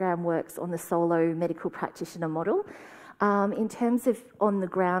Antarctic Program works on the solo medical practitioner model. In terms of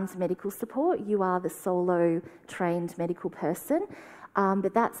on-the-ground medical support, you are the solo trained medical person.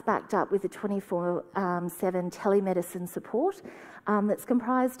 But that's backed up with a 24/7 telemedicine support that's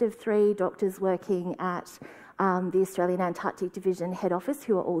comprised of 3 doctors working at the Australian Antarctic Division head office,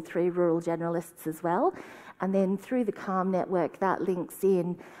 who are all 3 rural generalists as well. And then through the CALM network, that links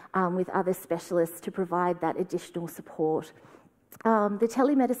in with other specialists to provide that additional support. The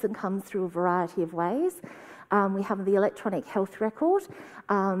telemedicine comes through a variety of ways. We have the electronic health record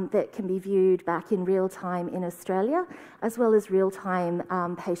that can be viewed back in real time in Australia, as well as real-time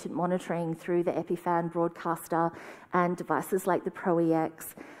patient monitoring through the EpiFan broadcaster and devices like the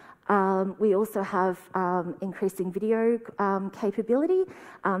ProEX. We also have increasing video capability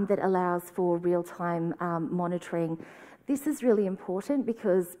that allows for real-time monitoring. This is really important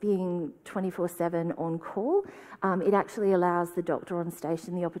because being 24/7 on call, it actually allows the doctor on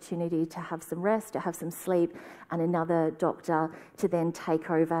station the opportunity to have some rest, to have some sleep, and another doctor to then take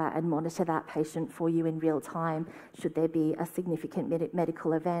over and monitor that patient for you in real time should there be a significant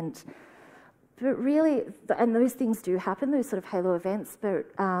medical event. But really, and those things do happen, those sort of halo events, but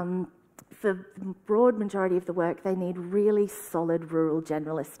for the broad majority of the work, they need really solid rural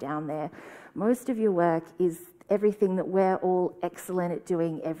generalists down there. Most of your work is everything that we're all excellent at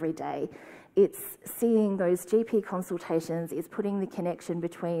doing every day. It's seeing those GP consultations, it's putting the connection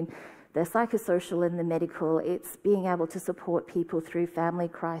between the psychosocial and the medical, it's being able to support people through family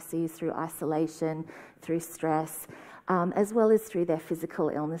crises, through isolation, through stress, as well as through their physical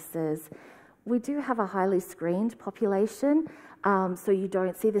illnesses. We do have a highly screened population, so you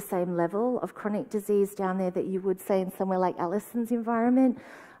don't see the same level of chronic disease down there that you would say in somewhere like Allison's environment.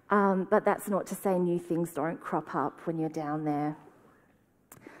 But that's not to say new things don't crop up when you're down there.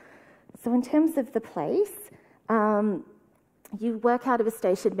 So in terms of the place, you work out of a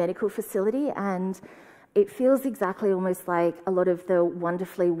stationed medical facility, and it feels exactly almost like a lot of the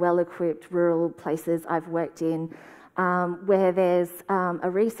wonderfully well-equipped rural places I've worked in. where there's a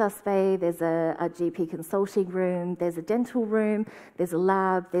resus bay, there's a GP consulting room, there's a dental room, there's a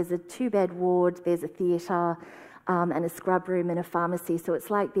lab, there's a 2-bed ward, there's a theatre, and a scrub room and a pharmacy. So it's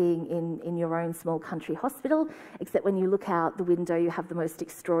like being in your own small country hospital, except when you look out the window, you have the most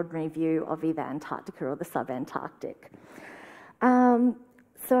extraordinary view of either Antarctica or the subantarctic.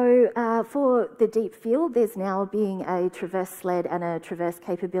 For the deep field, there's now being a traverse sled and a traverse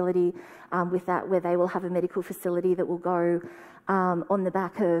capability with that, where they will have a medical facility that will go on the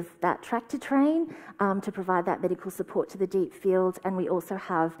back of that tractor train to provide that medical support to the deep field. And we also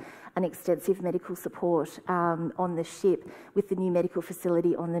have an extensive medical support on the ship with the new medical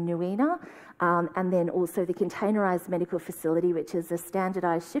facility on the Nuina, and then also the containerised medical facility, which is a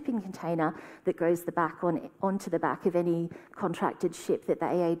standardised shipping container that goes onto the back of any contracted ship that the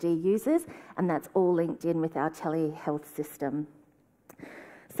AAD uses, and that's all linked in with our telehealth system.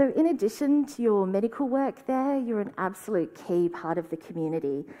 So in addition to your medical work there, you're an absolute key part of the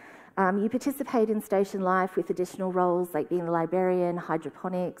community. You participate in station life with additional roles like being the librarian,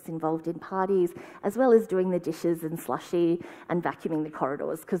 hydroponics, involved in parties, as well as doing the dishes and slushy and vacuuming the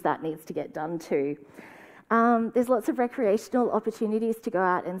corridors, because that needs to get done too. There's lots of recreational opportunities to go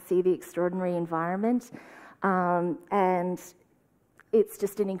out and see the extraordinary environment, and it's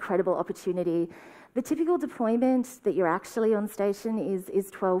just an incredible opportunity. The typical deployment that you're actually on station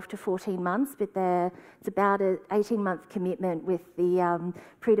is 12 to 14 months, but it's about an 18-month commitment with the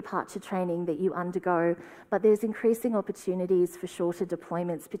pre-departure training that you undergo. But there's increasing opportunities for shorter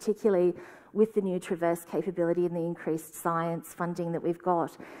deployments, particularly with the new Traverse capability and the increased science funding that we've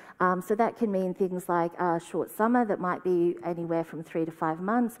got. So that can mean things like a short summer that might be anywhere from 3 to 5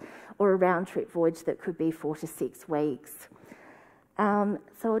 months, or a round-trip voyage that could be 4 to 6 weeks.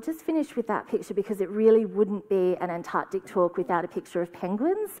 So I'll just finish with that picture, because it really wouldn't be an Antarctic talk without a picture of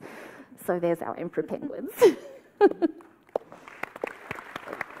penguins. So there's our emperor penguins.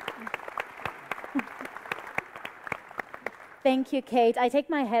 Thank you, Kate. I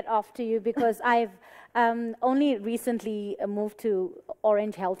take my hat off to you, because I've only recently moved to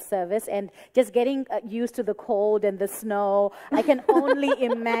Orange Health Service, and just getting used to the cold and the snow, I can only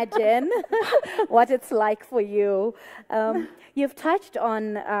imagine what it's like for you. You've touched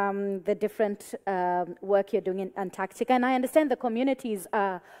on the different work you're doing in Antarctica, and I understand the communities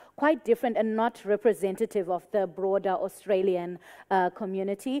are quite different and not representative of the broader Australian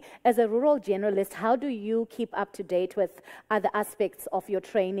community. As a rural generalist, how do you keep up to date with other aspects of your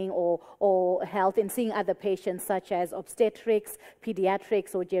training or health in seeing other patients, such as obstetrics,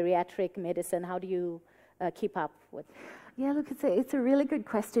 pediatrics, or geriatric medicine? How do you keep up with? Yeah, look, it's a really good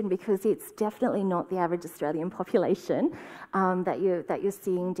question, because it's definitely not the average Australian population that you're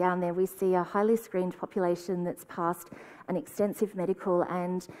seeing down there. We see a highly screened population that's passed an extensive medical,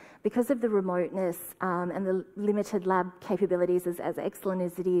 and because of the remoteness and the limited lab capabilities, as excellent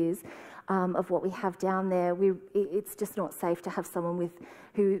as it is, of what we have down there, it's just not safe to have someone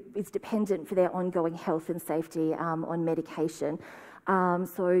who is dependent for their ongoing health and safety on medication.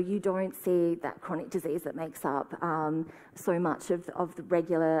 So you don't see that chronic disease that makes up so much of the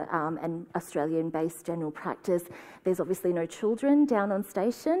regular and Australian-based general practice. There's obviously no children down on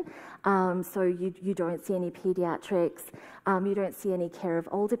station, so you don't see any paediatrics. You don't see any care of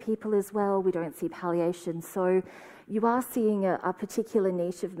older people as well. We don't see palliation. So you are seeing a particular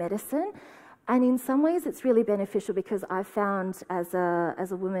niche of medicine. And in some ways, it's really beneficial, because I've found, as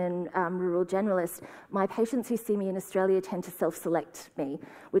a woman rural generalist, my patients who see me in Australia tend to self-select me,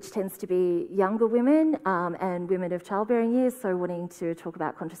 which tends to be younger women and women of childbearing years, so wanting to talk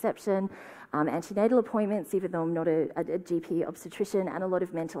about contraception, antenatal appointments, even though I'm not a GP obstetrician, and a lot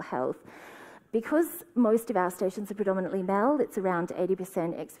of mental health. Because most of our stations are predominantly male, it's around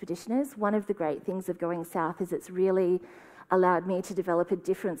 80% expeditioners. One of the great things of going south is it's really allowed me to develop a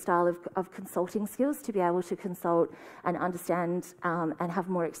different style of consulting skills, to be able to consult and understand and have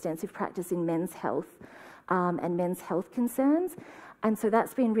more extensive practice in men's health and men's health concerns. And so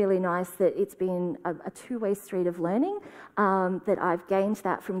that's been really nice, that it's been a two-way street of learning, that I've gained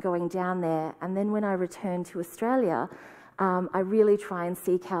that from going down there. And then when I return to Australia, I really try and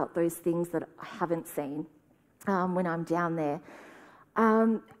seek out those things that I haven't seen when I'm down there.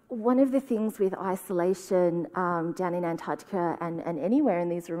 One of the things with isolation down in Antarctica and anywhere in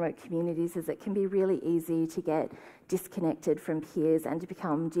these remote communities is it can be really easy to get disconnected from peers and to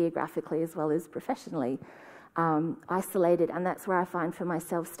become geographically as well as professionally isolated. And that's where I find for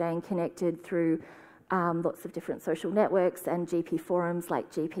myself staying connected through lots of different social networks and GP forums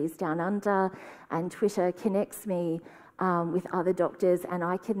like GPs Down Under, and Twitter connects me with other doctors, and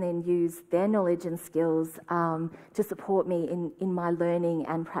I can then use their knowledge and skills to support me in my learning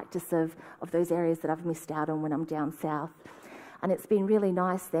and practice of those areas that I've missed out on when I'm down south. And it's been really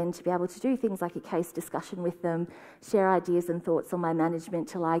nice then to be able to do things like a case discussion with them, share ideas and thoughts on my management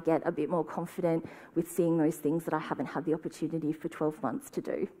till I get a bit more confident with seeing those things that I haven't had the opportunity for 12 months to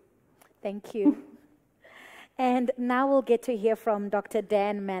do. Thank you. And now we'll get to hear from Dr.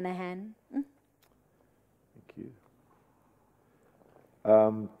 Dan Manahan. Thank you.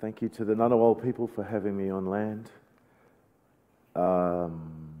 Thank you to the Ngunnawal people for having me on land. There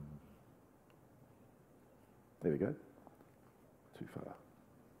we go. Too far.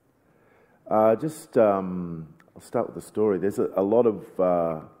 I'll start with the story. There's a lot of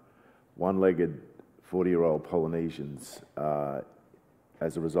one-legged 40-year-old Polynesians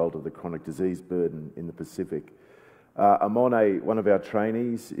as a result of the chronic disease burden in the Pacific. Amone, one of our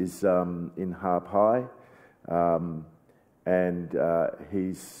trainees, is in Harpai, and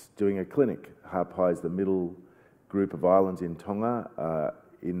he's doing a clinic. Harpai is the middle group of islands in Tonga,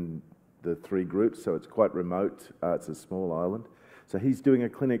 in the 3 groups, so it's quite remote. It's a small island. So he's doing a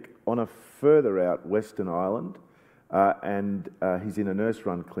clinic on a further out western island, and he's in a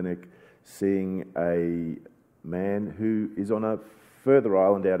nurse-run clinic seeing a man who is on a further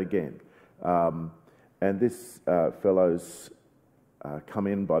island out again. And this fellow's come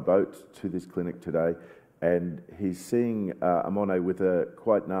in by boat to this clinic today, and he's seeing Amone with a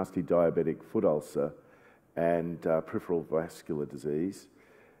quite nasty diabetic foot ulcer and peripheral vascular disease.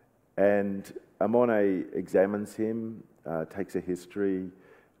 And Amone examines him, takes a history,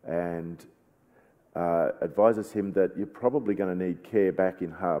 and advises him that you're probably going to need care back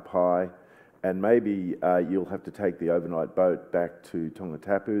in Harpai, and maybe you'll have to take the overnight boat back to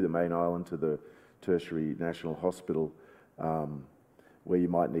Tongatapu, the main island, to the tertiary national hospital, where you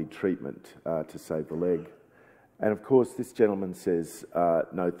might need treatment to save the leg. And of course, this gentleman says,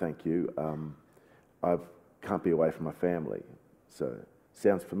 no, thank you. I can't be away from my family. So,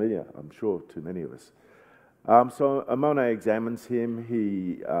 sounds familiar, I'm sure, to many of us. So Amone examines him,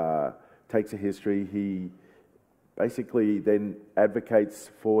 he takes a history, he basically then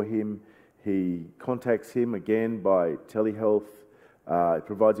advocates for him, he contacts him again by telehealth,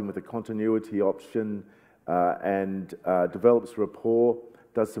 provides him with a continuity option, and develops rapport,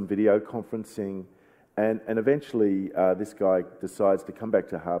 does some video conferencing, and eventually this guy decides to come back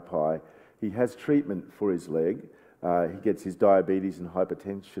to Harpai. He has treatment for his leg, he gets his diabetes and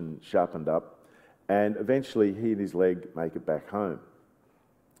hypertension sharpened up, and eventually he and his leg make it back home.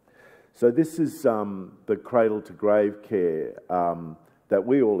 So this is the cradle-to-grave care that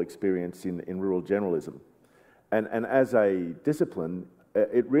we all experience in rural generalism. And as a discipline,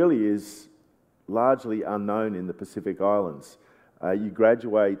 it really is largely unknown in the Pacific Islands. You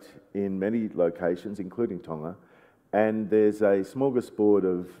graduate in many locations, including Tonga, and there's a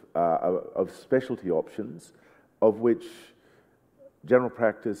smorgasbord of specialty options, of which general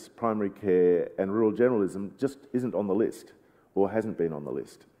practice, primary care, and rural generalism just isn't on the list, or hasn't been on the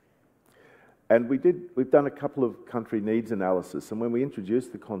list. And we've done a couple of country needs analysis, and when we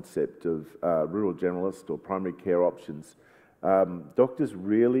introduced the concept of rural generalist or primary care options, doctors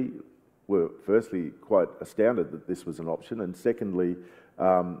really were firstly quite astounded that this was an option, and secondly,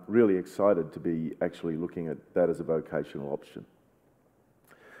 really excited to be actually looking at that as a vocational option.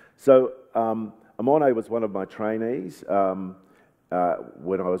 So Amone was one of my trainees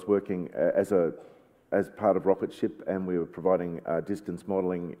when I was working as part of Rocket Ship, and we were providing distance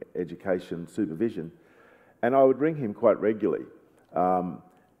modelling education supervision, and I would ring him quite regularly.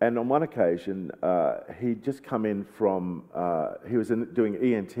 And on one occasion, he'd just come in from, he was doing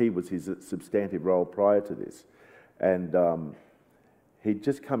ENT was his substantive role prior to this, and he'd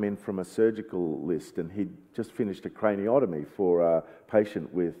just come in from a surgical list, and he'd just finished a craniotomy for a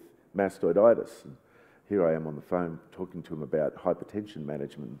patient with mastoiditis. And here I am on the phone talking to him about hypertension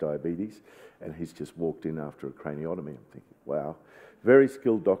management and diabetes, and he's just walked in after a craniotomy. I'm thinking, wow, very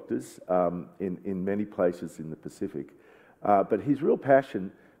skilled doctors in many places in the Pacific. But his real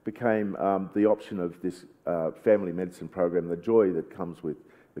passion became the option of this family medicine program, the joy that comes with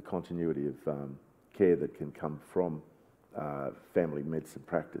the continuity of care that can come from family medicine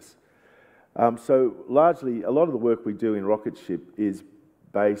practice. So largely, a lot of the work we do in Rocket Ship is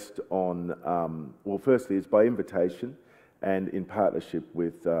based on, well, firstly, it's by invitation and in partnership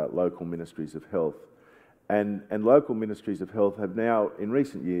with local ministries of health. And local ministries of health have now, in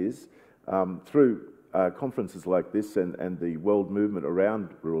recent years, through conferences like this and the world movement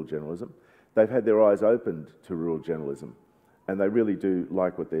around rural generalism, they've had their eyes opened to rural generalism. And they really do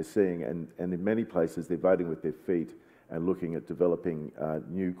like what they're seeing. And in many places, they're voting with their feet and looking at developing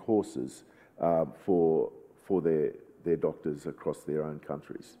new courses for their doctors across their own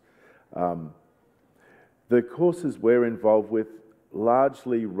countries. The courses we're involved with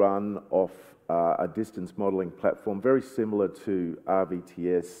largely run off a distance modelling platform very similar to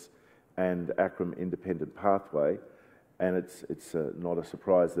RVTS and ACRRRM Independent Pathway, and it's not a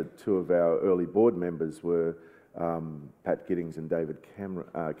surprise that two of our early board members were Pat Giddings and David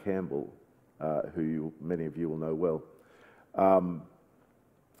Campbell, who many of you will know well.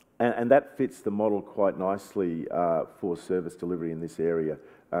 And that fits the model quite nicely for service delivery in this area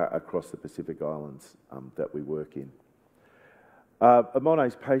across the Pacific Islands that we work in.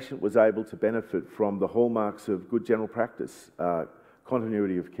 Monet's patient was able to benefit from the hallmarks of good general practice,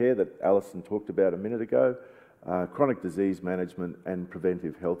 continuity of care that Allison talked about a minute ago, chronic disease management and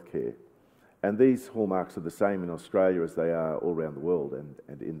preventive health care. And these hallmarks are the same in Australia as they are all around the world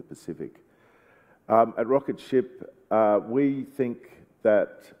and in the Pacific. At Rocket Ship, we think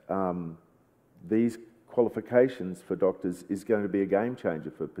that these qualifications for doctors is going to be a game changer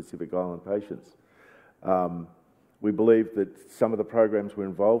for Pacific Island patients. We believe that some of the programs we're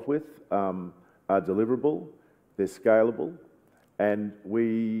involved with are deliverable, they're scalable, and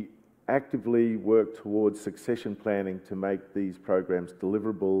we actively work towards succession planning to make these programs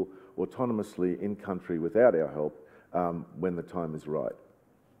deliverable autonomously in country without our help when the time is right.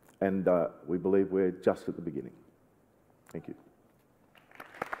 And we believe we're just at the beginning. Thank you.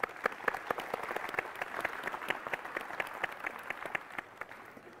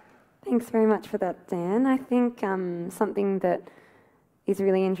 Thanks very much for that, Dan. I think something that is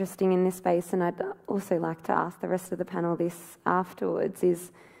really interesting in this space, and I'd also like to ask the rest of the panel this afterwards,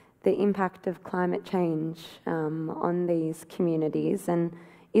 is the impact of climate change on these communities, and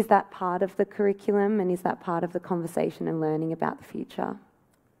is that part of the curriculum, and is that part of the conversation and learning about the future?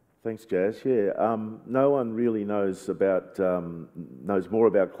 Thanks, Jazz. Yeah, no one really knows more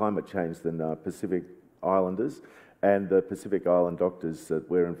about climate change than Pacific Islanders, and the Pacific Island doctors that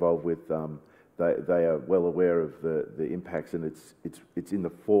we're involved with. They are well aware of the impacts, and it's in the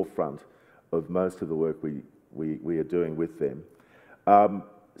forefront of most of the work we are doing with them.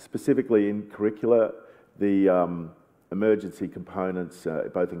 Specifically in curricula, the emergency components,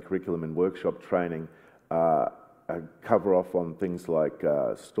 both in curriculum and workshop training, cover off on things like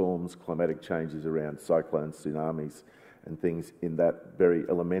storms, climatic changes around cyclones, tsunamis, and things in that very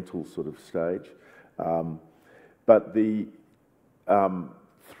elemental sort of stage. But the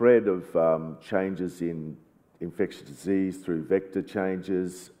thread of changes in infectious disease through vector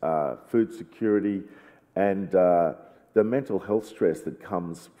changes, food security, and the mental health stress that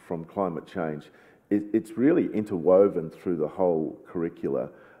comes from climate change, it's really interwoven through the whole curricula.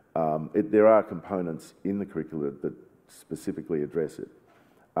 There are components in the curricula that specifically address it,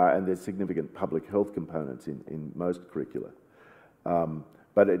 and there's significant public health components in most curricula.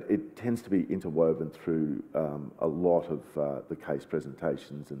 But it tends to be interwoven through a lot of the case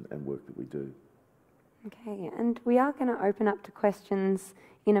presentations and work that we do. Okay, and we are going to open up to questions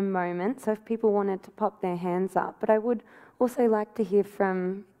in a moment, so if people wanted to pop their hands up. But I would also like to hear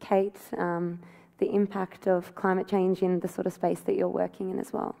from Kate the impact of climate change in the sort of space that you're working in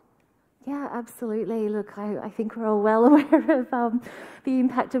as well. Yeah, absolutely. Look, I think we're all well aware of the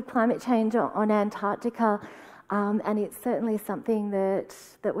impact of climate change on Antarctica. And it's certainly something that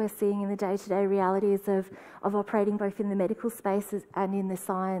we're seeing in the day-to-day realities of operating both in the medical spaces and in the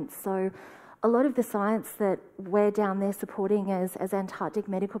science. So a lot of the science that we're down there supporting as Antarctic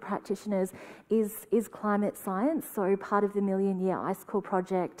medical practitioners is climate science. So part of the Million Year Ice Core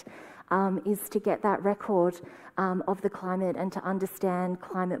project is to get that record of the climate and to understand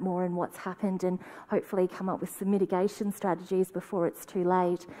climate more and what's happened, and hopefully come up with some mitigation strategies before it's too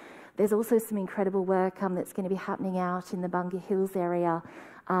late. There's also some incredible work that's going to be happening out in the Bunga Hills area,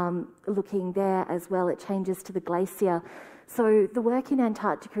 looking there as well at changes to the glacier. So the work in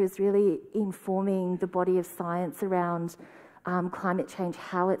Antarctica is really informing the body of science around climate change,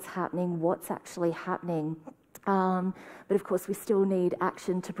 how it's happening, what's actually happening. But of course, we still need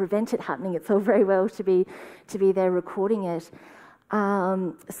action to prevent it happening. It's all very well to be there recording it.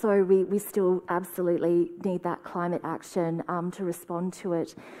 So we still absolutely need that climate action to respond to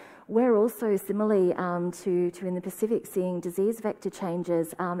it. We're also similarly to in the Pacific seeing disease vector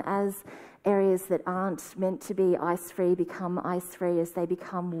changes as areas that aren't meant to be ice-free become ice-free as they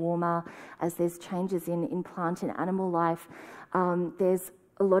become warmer, as there's changes in plant and animal life. There's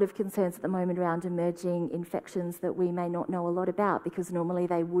a lot of concerns at the moment around emerging infections that we may not know a lot about because normally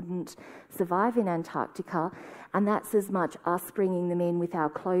they wouldn't survive in Antarctica, and that's as much us bringing them in with our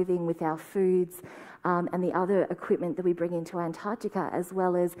clothing, with our foods, and the other equipment that we bring into Antarctica, as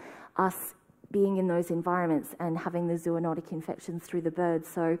well as us being in those environments and having the zoonotic infections through the birds.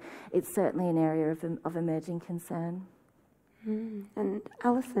 So it's certainly an area of emerging concern. And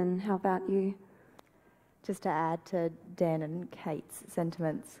Allison, how about you? Just to add to Dan and Kate's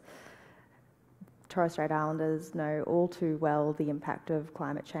sentiments, Torres Strait Islanders know all too well the impact of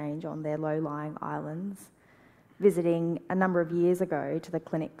climate change on their low-lying islands. Visiting a number of years ago to the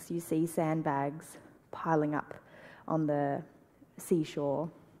clinics, you see sandbags piling up on the seashore.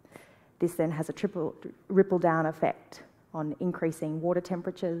 This then has a ripple-down effect on increasing water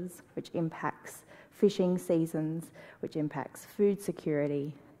temperatures, which impacts fishing seasons, which impacts food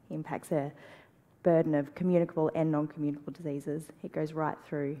security, impacts a burden of communicable and non-communicable diseases. It goes right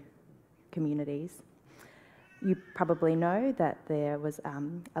through communities. You probably know that there was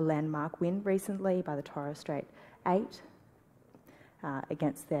a landmark win recently by the Torres Strait 8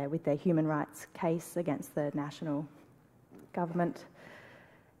 with their human rights case against the national government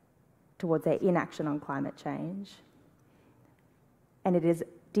towards their inaction on climate change. And it is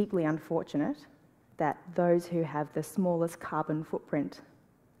deeply unfortunate that those who have the smallest carbon footprint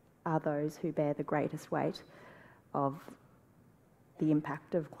are those who bear the greatest weight of the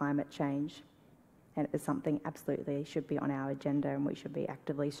impact of climate change. And it is something absolutely should be on our agenda, and we should be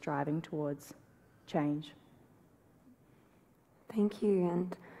actively striving towards change. Thank you.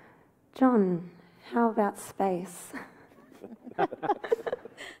 And John, how about space?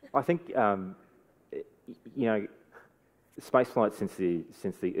 I think, you know, spaceflight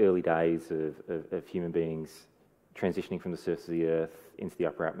since the early days of human beings transitioning from the surface of the Earth into the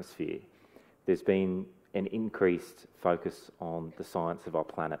upper atmosphere, there's been an increased focus on the science of our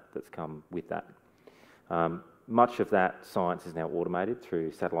planet that's come with that. Much of that science is now automated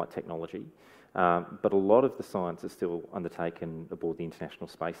through satellite technology, but a lot of the science is still undertaken aboard the International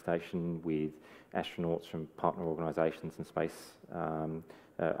Space Station with astronauts from partner organisations and space,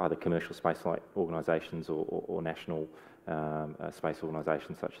 either commercial spaceflight organisations or national space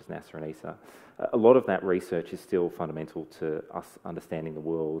organisations such as NASA and ESA. A lot of that research is still fundamental to us understanding the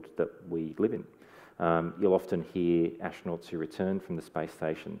world that we live in. You'll often hear astronauts who return from the space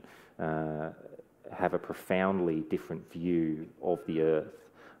station have a profoundly different view of the Earth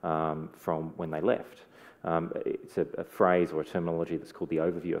from when they left. It's a phrase or a terminology that's called the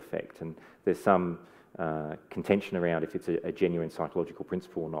overview effect, and there's some contention around if it's a genuine psychological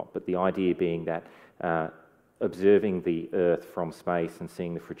principle or not, but the idea being that observing the Earth from space and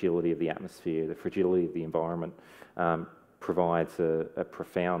seeing the fragility of the atmosphere, the fragility of the environment, provides a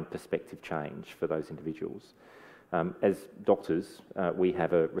profound perspective change for those individuals. As doctors, we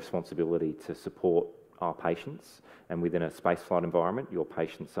have a responsibility to support our patients, and within a spaceflight environment, your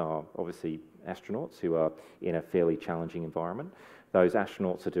patients are obviously astronauts who are in a fairly challenging environment. Those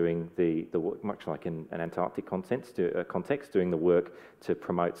astronauts are doing the work, much like in an Antarctic context, doing the work to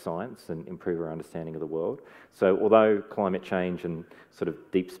promote science and improve our understanding of the world. So although climate change and sort of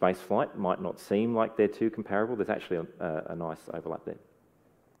deep space flight might not seem like they're too comparable, there's actually a nice overlap there.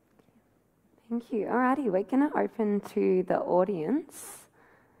 Thank you. Alrighty, we're going to open to the audience.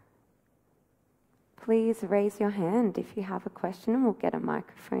 Please raise your hand if you have a question and we'll get a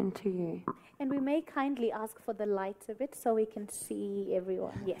microphone to you. And we may kindly ask for the lights a bit so we can see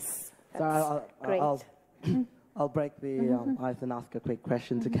everyone. Yes, that's great. I'll break the ice and ask a quick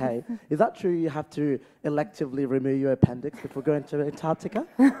question to Kate. Is that true you have to electively remove your appendix before going to Antarctica?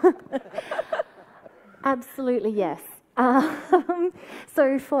 Absolutely, yes. So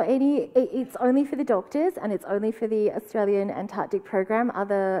it's only for the doctors and it's only for the Australian Antarctic Program.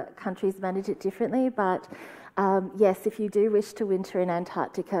 Other countries manage it differently, but yes, if you do wish to winter in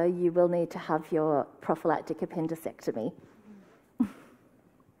Antarctica, you will need to have your prophylactic appendicectomy. Wow.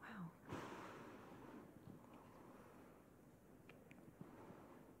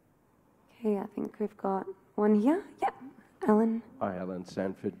 Okay, I think we've got one here. Yep, Alan. Hi, Alan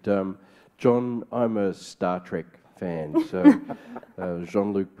Sanford. John, I'm a Star Trek fan, so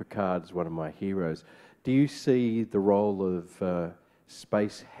Jean-Luc Picard's one of my heroes. Do you see the role of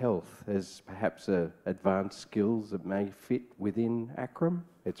space health as perhaps advanced skills that may fit within ACRRRM?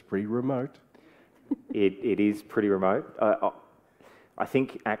 It's pretty remote. It is pretty remote. I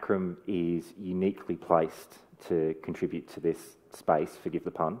think ACRRRM is uniquely placed to contribute to this space, forgive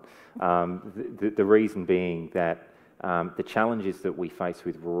the pun. The reason being that the challenges that we face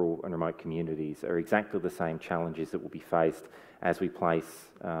with rural and remote communities are exactly the same challenges that will be faced as we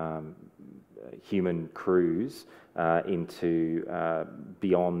place human crews into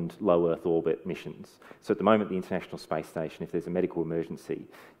beyond low Earth orbit missions. So at the moment, the International Space Station, if there's a medical emergency,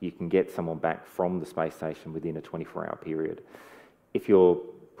 you can get someone back from the space station within a 24-hour period. If you're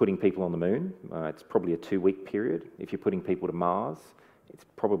putting people on the moon, it's probably a 2-week period. If you're putting people to Mars, it's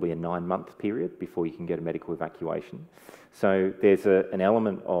probably a 9-month period before you can get a medical evacuation. So there's an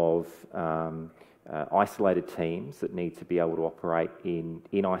element of isolated teams that need to be able to operate in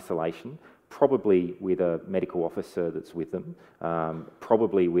isolation, probably with a medical officer that's with them,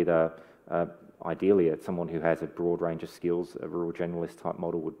 probably with ideally someone who has a broad range of skills. A rural generalist type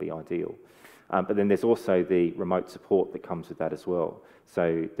model would be ideal. But then there's also the remote support that comes with that as well.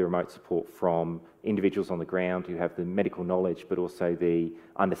 So the remote support from individuals on the ground who have the medical knowledge, but also the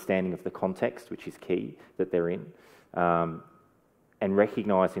understanding of the context, which is key, that they're in. And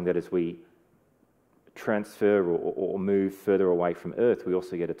recognising that as we transfer or move further away from Earth, we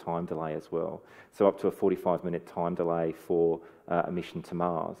also get a time delay as well. So up to a 45-minute time delay for a mission to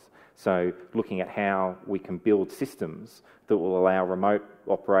Mars. So looking at how we can build systems that will allow remote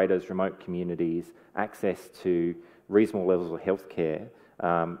operators, remote communities, access to reasonable levels of healthcare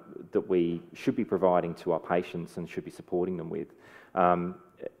that we should be providing to our patients and should be supporting them with.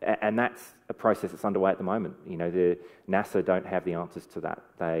 And that's a process that's underway at the moment. You know, the NASA don't have the answers to that.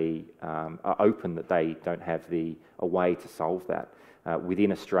 They are open that they don't have a way to solve that.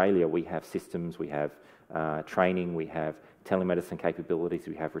 Within Australia, we have systems, we have training, we have telemedicine capabilities,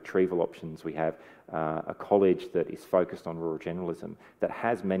 we have retrieval options, we have a college that is focused on rural generalism that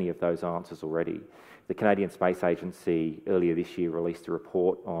has many of those answers already. The Canadian Space Agency earlier this year released a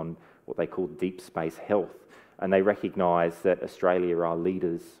report on what they call deep space health, and they recognise that Australia are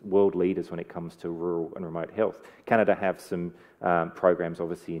leaders, world leaders when it comes to rural and remote health. Canada have some programs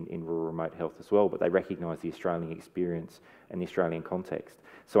obviously in rural remote health as well, but they recognise the Australian experience and the Australian context.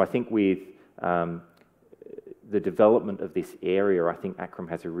 So I think with the development of this area, I think ACRRRM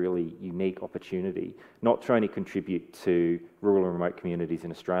has a really unique opportunity, not to only contribute to rural and remote communities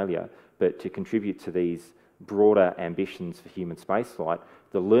in Australia, but to contribute to these broader ambitions for human spaceflight,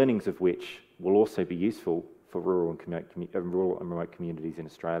 the learnings of which will also be useful for rural and remote communities in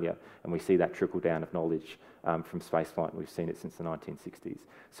Australia. And we see that trickle down of knowledge from spaceflight, and we've seen it since the 1960s.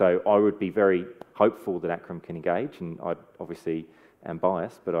 So I would be very hopeful that ACRRRM can engage, and I obviously am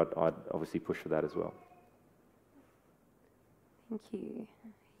biased, but I'd obviously push for that as well. Thank you.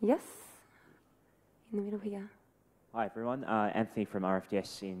 Yes, in the middle here. Hi everyone, Anthony from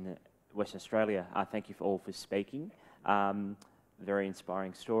RFDS in Western Australia. Thank you all for speaking. Very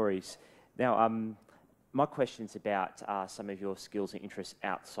inspiring stories. Now, my question's about some of your skills and interests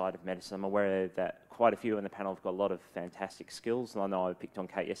outside of medicine. I'm aware that quite a few on the panel have got a lot of fantastic skills, and I know I picked on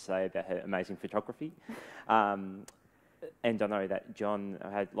Kate yesterday about her amazing photography. And I know that John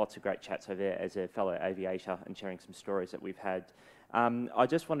had lots of great chats over there as a fellow aviator and sharing some stories that we've had. I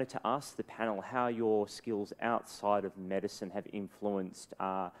just wanted to ask the panel how your skills outside of medicine have influenced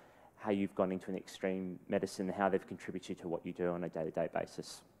how you've gone into an extreme medicine, how they've contributed to what you do on a day-to-day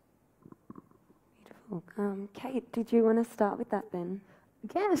basis. Beautiful. Kate, did you want to start with that then?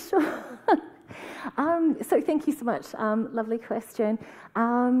 Yeah, sure. So thank you so much. Lovely question.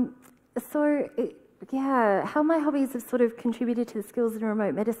 Yeah, how my hobbies have sort of contributed to the skills in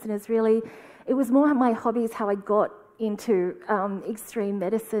remote medicine is really, it was more my hobbies how I got into extreme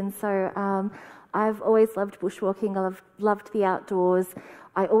medicine. So I've always loved bushwalking, I've loved the outdoors.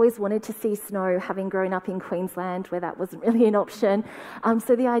 I always wanted to see snow, having grown up in Queensland where that wasn't really an option.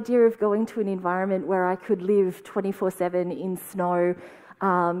 So the idea of going to an environment where I could live 24/7 in snow,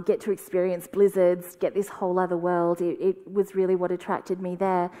 get to experience blizzards, get this whole other world, it was really what attracted me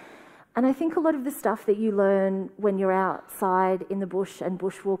there. And I think a lot of the stuff that you learn when you're outside in the bush and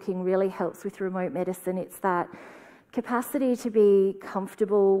bushwalking really helps with remote medicine. It's that capacity to be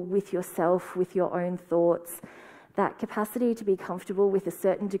comfortable with yourself, with your own thoughts, that capacity to be comfortable with a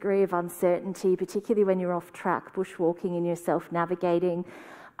certain degree of uncertainty, particularly when you're off track bushwalking and you're self-navigating,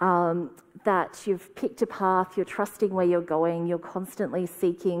 that you've picked a path, you're trusting where you're going, you're constantly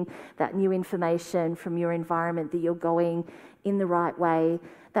seeking that new information from your environment that you're going in the right way,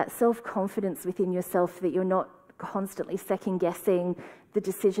 that self-confidence within yourself that you're not constantly second-guessing the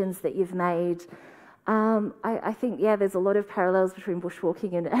decisions that you've made. I think, yeah, there's a lot of parallels between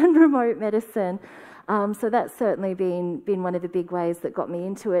bushwalking and remote medicine. So that's certainly been one of the big ways that got me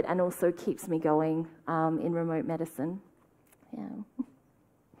into it and also keeps me going in remote medicine. Yeah.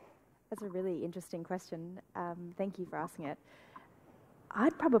 That's a really interesting question. Thank you for asking it.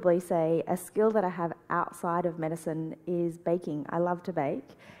 I'd probably say a skill that I have outside of medicine is baking. I love to bake,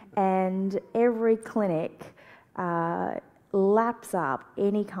 and every clinic laps up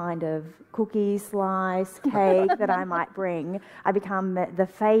any kind of cookie, slice, cake that I might bring. I become the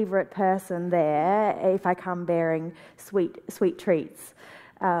favourite person there if I come bearing sweet treats.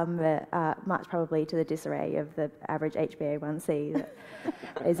 much probably to the disarray of the average HbA1c that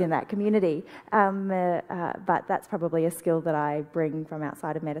is in that community. But that's probably a skill that I bring from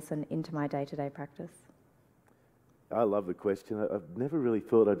outside of medicine into my day-to-day practice. I love the question. I've never really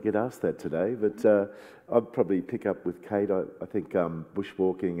thought I'd get asked that today, but I'd probably pick up with Kate. I think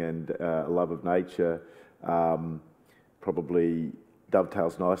bushwalking and a love of nature probably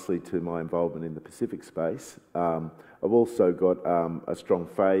dovetails nicely to my involvement in the Pacific space. I've also got a strong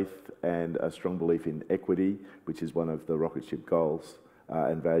faith and a strong belief in equity, which is one of the rocket ship goals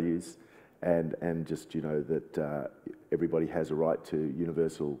and values, and just, you know, that everybody has a right to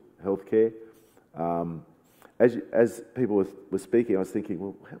universal healthcare. As people were speaking, I was thinking,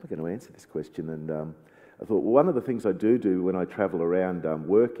 well, how am I going to answer this question? And I thought, well, one of the things I do when I travel around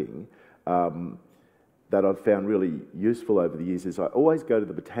working that I've found really useful over the years is I always go to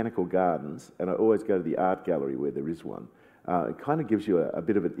the botanical gardens and I always go to the art gallery where there is one. It kind of gives you a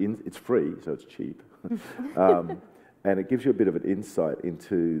bit of it's free, so it's cheap. And it gives you a bit of an insight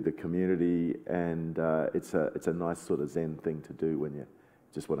into the community, and it's a nice sort of zen thing to do when you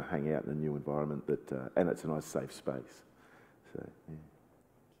just want to hang out in a new environment, and it's a nice safe space. So, yeah.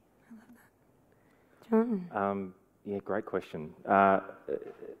 I love that. John? Yeah, great question. I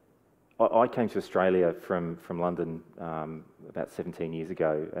came to Australia from London about 17 years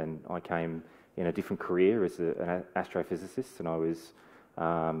ago, and I came in a different career as an astrophysicist, and I was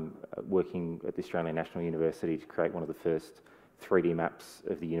working at the Australian National University to create one of the first 3D maps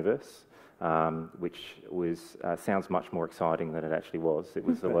of the universe. Which was sounds much more exciting than it actually was. It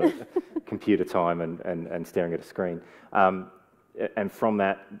was a lot of computer time and staring at a screen. And from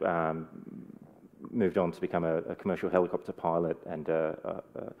that, moved on to become a commercial helicopter pilot and a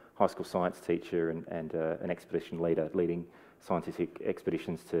high school science teacher and an expedition leader, leading scientific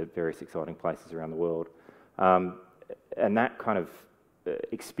expeditions to various exciting places around the world. And that kind of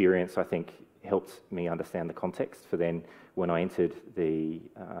experience, I think, helped me understand the context for then when I entered the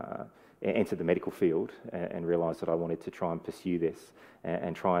medical field and realised that I wanted to try and pursue this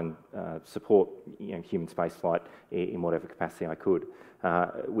and try and support human spaceflight in whatever capacity I could,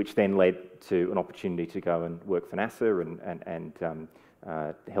 which then led to an opportunity to go and work for NASA and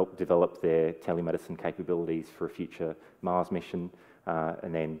help develop their telemedicine capabilities for a future Mars mission,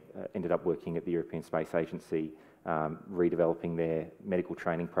 and then ended up working at the European Space Agency, redeveloping their medical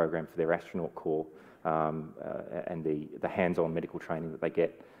training program for their astronaut corps, and the hands-on medical training that they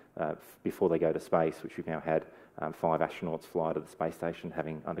get before they go to space, which we've now had 5 astronauts fly to the space station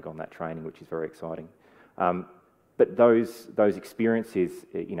having undergone that training, which is very exciting. But those experiences,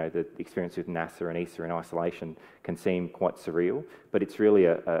 the experience with NASA and ESA in isolation can seem quite surreal, but it's really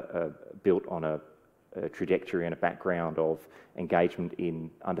built on a trajectory and a background of engagement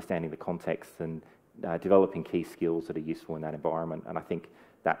in understanding the context and developing key skills that are useful in that environment. And I think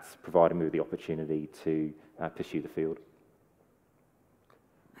that's provided me with the opportunity to pursue the field.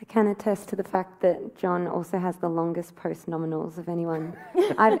 I can attest to the fact that John also has the longest post-nominals of anyone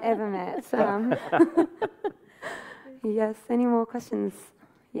I've ever met. Yes, any more questions?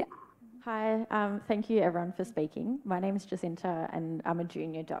 Yeah. Hi, thank you everyone for speaking. My name is Jacinta and I'm a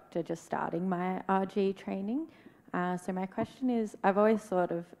junior doctor just starting my RG training. So my question is, I've always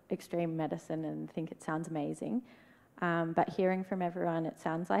thought of extreme medicine and think it sounds amazing, but hearing from everyone, it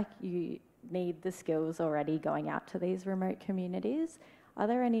sounds like you need the skills already going out to these remote communities. Are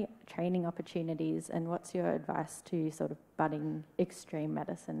there any training opportunities, and what's your advice to sort of budding extreme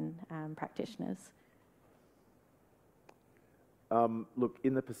medicine practitioners? Look,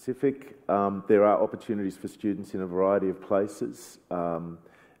 in the Pacific, there are opportunities for students in a variety of places that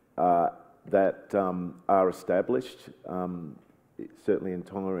are established. Certainly in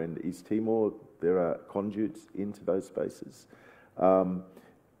Tonga and East Timor, there are conduits into those spaces.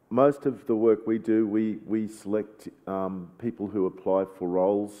 Most of the work we do, we select people who apply for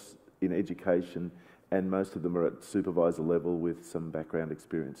roles in education, and most of them are at supervisor level with some background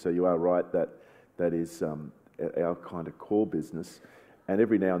experience. So you are right that that is our kind of core business, and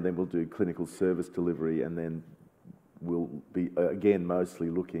every now and then we'll do clinical service delivery, and then we'll be again mostly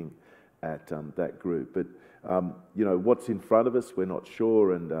looking at that group. But what's in front of us, we're not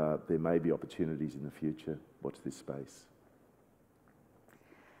sure, and there may be opportunities in the future. Watch this space.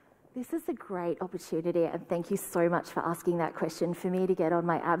 This is a great opportunity, and thank you so much for asking that question for me to get on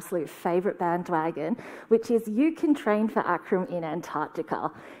my absolute favourite bandwagon, which is you can train for ACRRRM in Antarctica.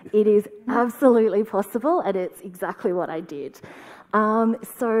 It is absolutely possible, and it's exactly what I did.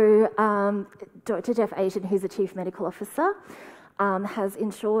 Dr. Jeff Asian, who's the Chief Medical Officer, has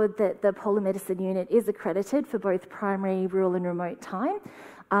ensured that the Polar Medicine Unit is accredited for both primary, rural and remote time.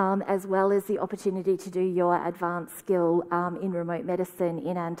 as well as the opportunity to do your advanced skill in remote medicine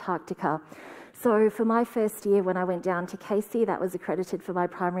in Antarctica. So for my first year when I went down to Casey, that was accredited for my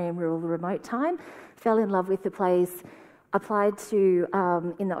primary and rural remote time, fell in love with the place, applied to,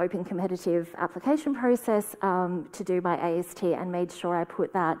 in the open competitive application process, to do my AST and made sure I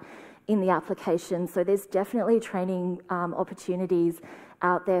put that in the application. So there's definitely training opportunities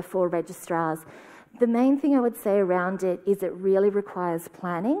out there for registrars. The main thing I would say around it is it really requires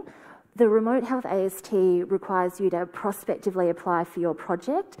planning. The Remote Health AST requires you to prospectively apply for your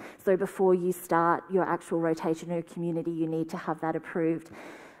project. So before you start your actual rotation in a community, you need to have that approved.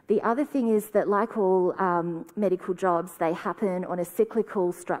 The other thing is that, like all medical jobs, they happen on a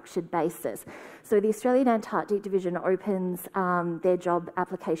cyclical, structured basis. So the Australian Antarctic Division opens their job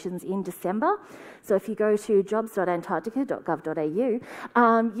applications in December. So if you go to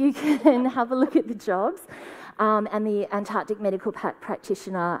jobs.antarctica.gov.au, you can have a look at the jobs. And the Antarctic Medical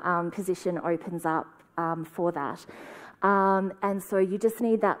Practitioner position opens up for that. And so you just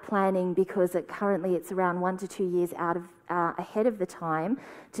need that planning because currently it's around 1 to 2 years ahead of the time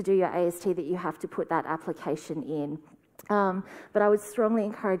to do your AST that you have to put that application in. But I would strongly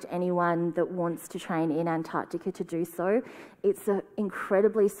encourage anyone that wants to train in Antarctica to do so. It's an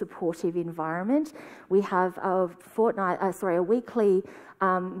incredibly supportive environment. We have a weekly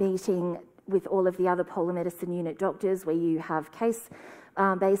meeting with all of the other polar medicine unit doctors where you have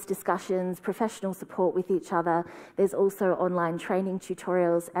case-based discussions, professional support with each other. There's also online training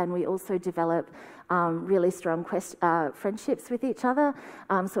tutorials, and we also develop really strong friendships with each other.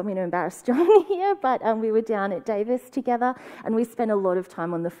 So I'm going to embarrass John here, but we were down at Davis together, and we spent a lot of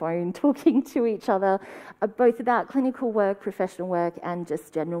time on the phone talking to each other, both about clinical work, professional work, and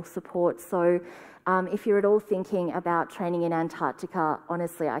just general support. So if you're at all thinking about training in Antarctica,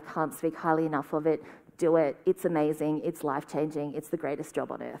 honestly, I can't speak highly enough of it. Do it. It's amazing. It's life-changing. It's the greatest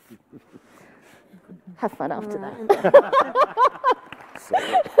job on earth. Have fun after that.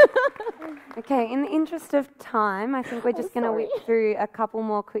 Okay, in the interest of time, I think we're just going to whip through a couple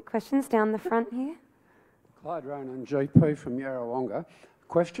more quick questions down the front here. Clyde Ronan, GP from Yarrawonga.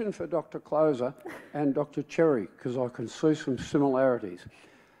 Question for Dr. Kloza and Dr. Cherry, because I can see some similarities.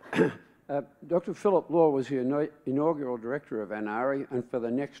 Dr. Philip Law was the inaugural director of ANARI, and for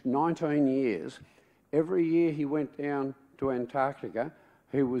the next 19 years, every year he went down to Antarctica,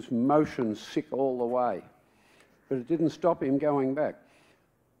 he was motion sick all the way. But it didn't stop him going back.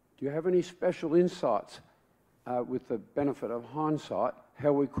 Do you have any special insights, with the benefit of hindsight,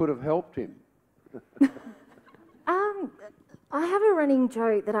 how we could have helped him? I have a running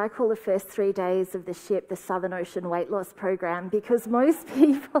joke that I call the first 3 days of the ship the Southern Ocean Weight Loss Program, because most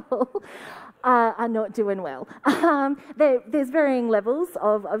people are not doing well. There's varying levels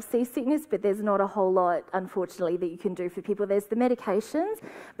of seasickness, but there's not a whole lot, unfortunately, that you can do for people. There's the medications,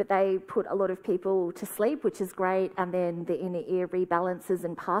 but they put a lot of people to sleep, which is great, and then the inner ear rebalances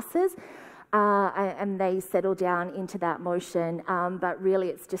and passes. And they settle down into that motion, but really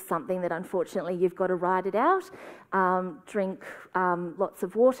it's just something that unfortunately you've got to ride it out. Drink lots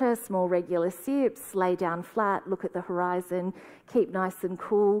of water, small regular sips, lay down flat, look at the horizon, keep nice and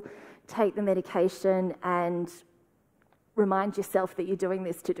cool, take the medication and remind yourself that you're doing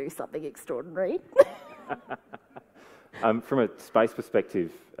this to do something extraordinary. From a space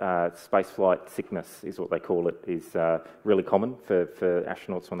perspective, spaceflight sickness is what they call it, is really common for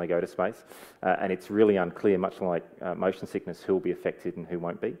astronauts when they go to space. And it's really unclear, much like motion sickness, who will be affected and who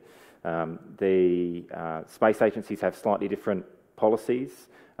won't be. The space agencies have slightly different policies.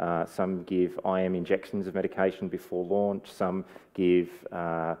 Some give IM injections of medication before launch. Some give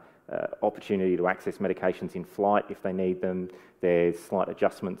opportunity to access medications in flight if they need them. There's slight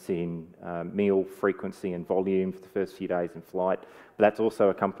adjustments in meal frequency and volume for the first few days in flight. But that's also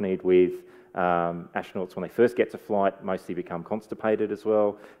accompanied with astronauts, when they first get to flight, mostly become constipated as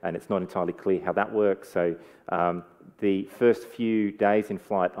well, and it's not entirely clear how that works. So the first few days in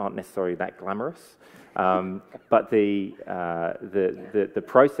flight aren't necessarily that glamorous, but the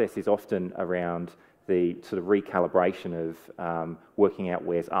process is often around the sort of recalibration of working out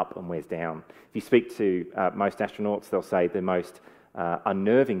where's up and where's down. If you speak to most astronauts, they'll say the most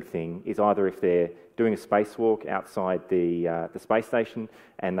unnerving thing is either if they're doing a spacewalk outside the space station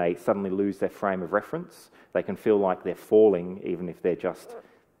and they suddenly lose their frame of reference. They can feel like they're falling even if they're just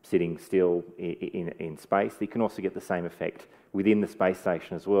sitting still in space. You can also get the same effect within the space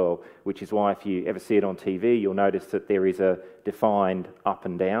station as well, which is why if you ever see it on TV, you'll notice that there is a defined up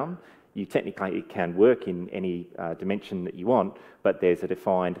and down. You technically, it can work in any dimension that you want, but there's a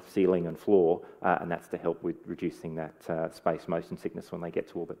defined ceiling and floor, and that's to help with reducing that space motion sickness when they get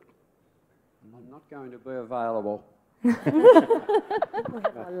to orbit. I'm not going to be available We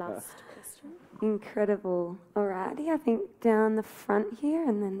have our last question. Incredible. Alrighty, I think down the front here,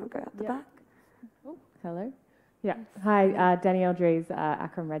 and then we'll go up the back. Oh, hello. Yeah. Hi, Danielle Drees,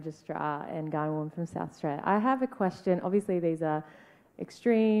 ACRRRM Registrar and Guy Woman from South Australia. I have a question. Obviously, these are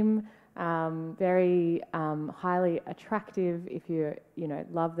extreme, very highly attractive if you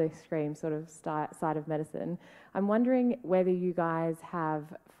love the extreme sort of side of medicine. I'm wondering whether you guys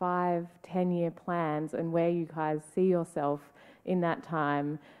have 5-10-year plans and where you guys see yourself in that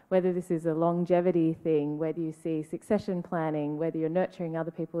time, whether this is a longevity thing, whether you see succession planning, whether you're nurturing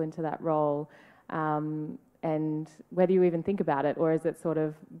other people into that role, and whether you even think about it, or is it sort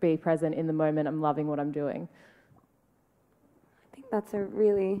of be present in the moment, I'm loving what I'm doing? I think that's a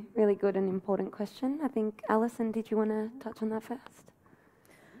really, really good and important question. I think, Allison, did you want to touch on that first?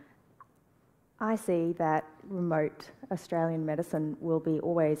 I see that remote Australian medicine will be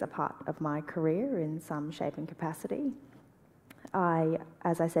always a part of my career in some shape and capacity. I,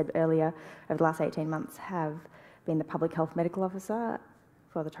 as I said earlier, over the last 18 months have been the Public Health Medical Officer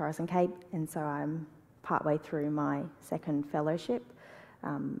for the Torres and Cape, and so I'm partway through my second fellowship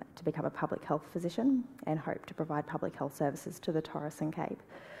to become a public health physician and hope to provide public health services to the Torres and Cape.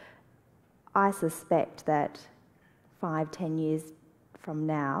 I suspect that 5-10 years from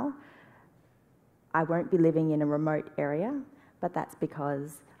now, I won't be living in a remote area, but that's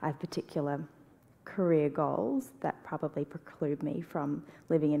because I have particular career goals that probably preclude me from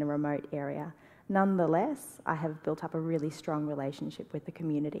living in a remote area. Nonetheless, I have built up a really strong relationship with the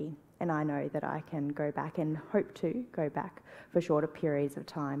community, and I know that I can go back and hope to go back for shorter periods of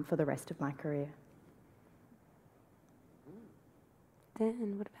time for the rest of my career.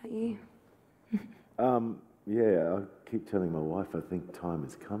 Dan, what about you? Yeah, I keep telling my wife I think time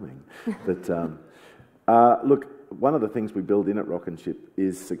is coming. But look, one of the things we build in at Rock and Ship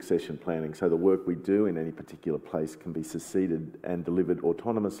is succession planning. So the work we do in any particular place can be succeeded and delivered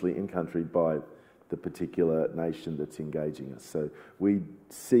autonomously in country by the particular nation that's engaging us. So we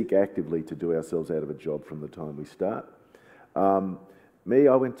seek actively to do ourselves out of a job from the time we start. I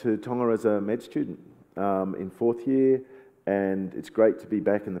went to Tonga as a med student in 4th year, and it's great to be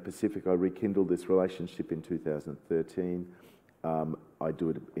back in the Pacific. I rekindled this relationship in 2013. I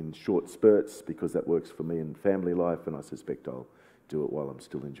do it in short spurts because that works for me in family life, and I suspect I'll do it while I'm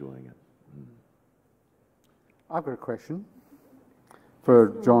still enjoying it. I've got a question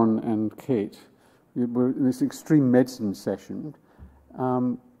for John and Kate. We're in this extreme medicine session.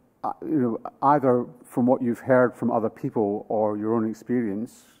 Either from what you've heard from other people or your own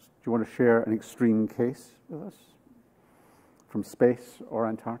experience, do you want to share an extreme case with us from space or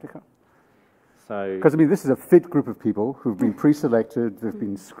Antarctica? Because, I mean, this is a fit group of people who've been pre-selected, they've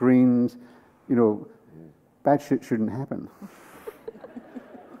been screened, bad shit shouldn't happen.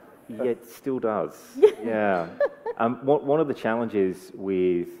 Yeah, it still does. Yeah. One of the challenges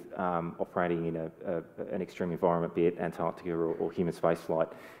with operating in an extreme environment, be it Antarctica or human spaceflight,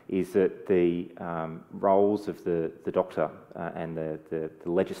 is that the roles of the doctor and the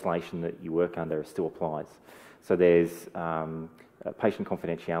legislation that you work under still applies. So there's patient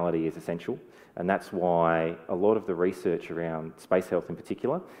confidentiality is essential. And that's why a lot of the research around space health in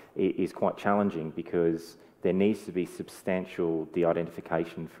particular is quite challenging, because there needs to be substantial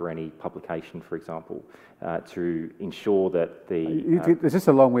de-identification for any publication, for example, to ensure that the... is this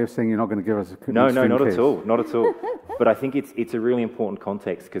a long way of saying you're not going to give us a No, not at all, not at all. But I think it's a really important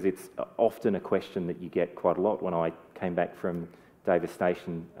context, because it's often a question that you get quite a lot. When I came back from Davis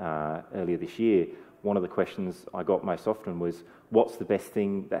Station earlier this year, one of the questions I got most often was, what's the best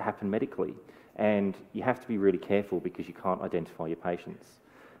thing that happened medically? And you have to be really careful because you can't identify your patients.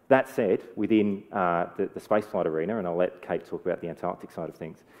 That said, within the spaceflight arena, and I'll let Kate talk about the Antarctic side of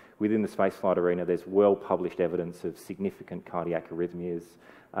things, within the spaceflight arena there's well-published evidence of significant cardiac arrhythmias,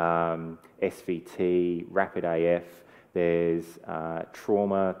 SVT, rapid AF, there's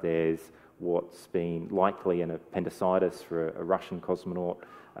trauma, there's what's been likely an appendicitis for a Russian cosmonaut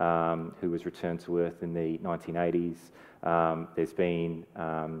who was returned to Earth in the 1980s. There's been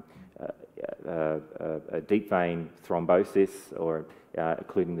a deep vein thrombosis, or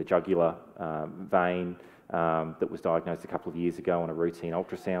including the jugular vein, that was diagnosed a couple of years ago on a routine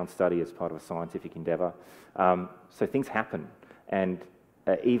ultrasound study as part of a scientific endeavour. So things happen, and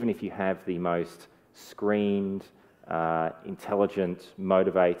even if you have the most screened, intelligent,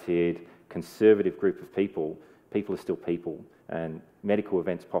 motivated, conservative group of people, people are still people, and medical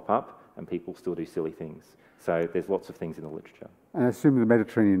events pop up and people still do silly things. So there's lots of things in the literature. And I assume the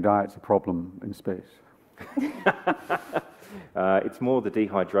Mediterranean diet's a problem in space. It's more the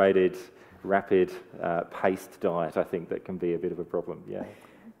dehydrated, rapid, paced diet, I think, that can be a bit of a problem, yeah.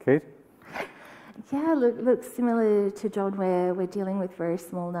 Kate? Yeah, look, similar to John, where we're dealing with very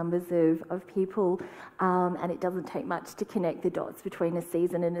small numbers of people, and it doesn't take much to connect the dots between a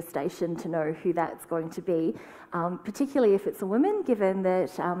season and a station to know who that's going to be, particularly if it's a woman, given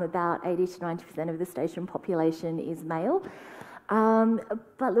that about 80 to 90% of the station population is male.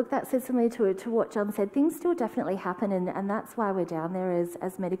 But look, that said similarly to what John said, things still definitely happen, and that's why we're down there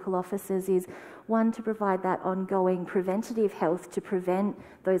as medical officers, is one, to provide that ongoing preventative health to prevent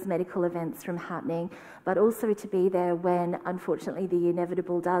those medical events from happening, but also to be there when, unfortunately, the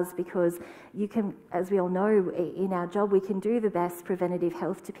inevitable does, because you can, as we all know, in our job, we can do the best preventative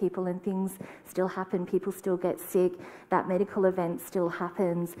health to people and things still happen, people still get sick, that medical event still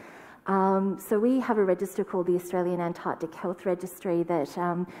happens. So we have a register called the Australian Antarctic Health Registry that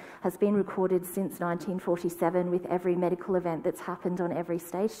has been recorded since 1947 with every medical event that's happened on every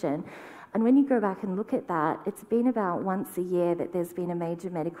station. And when you go back and look at that, it's been about once a year that there's been a major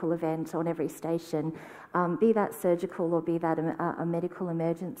medical event on every station, be that surgical or be that a medical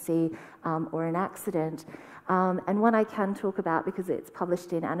emergency or an accident. And one I can talk about, because it's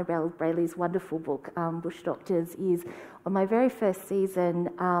published in Annabelle Brayley's wonderful book, Bush Doctors, is on my very first season,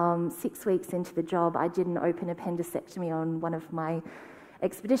 6 weeks into the job, I did an open appendectomy on one of my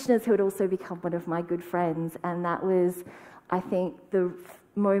expeditioners who had also become one of my good friends. And that was, I think, the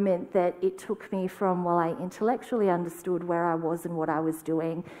moment that it took me from, while I intellectually understood where I was and what I was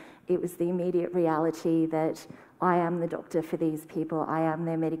doing, it was the immediate reality that I am the doctor for these people, I am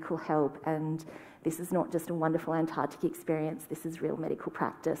their medical help, and this is not just a wonderful Antarctic experience, this is real medical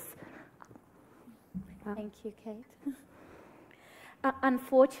practice. Thank you, Kate.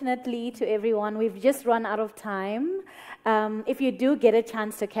 Unfortunately to everyone, we've just run out of time. If you do get a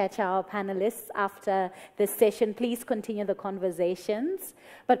chance to catch our panelists after this session, please continue the conversations.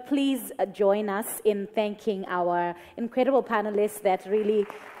 But please join us in thanking our incredible panelists that really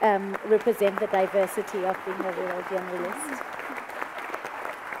represent the diversity of being a rural generalist.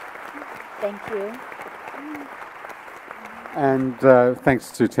 Thank you. And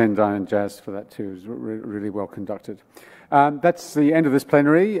thanks to Tendai and Jazz for that too. It was really well conducted. That's the end of this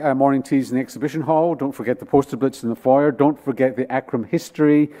plenary. Morning teas in the exhibition hall. Don't forget the poster blitz in the foyer. Don't forget the ACRRRM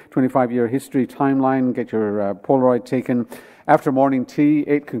history, 25-year history timeline. Get your Polaroid taken. After morning tea,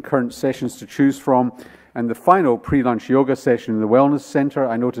 8 concurrent sessions to choose from. And the final pre-lunch yoga session in the Wellness Centre.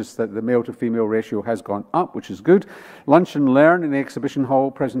 I noticed that the male to female ratio has gone up, which is good. Lunch and learn in the exhibition hall.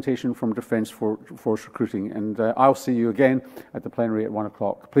 Presentation from Defence Force Recruiting. And I'll see you again at the plenary at 1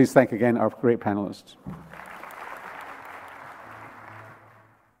 o'clock. Please thank again our great panellists.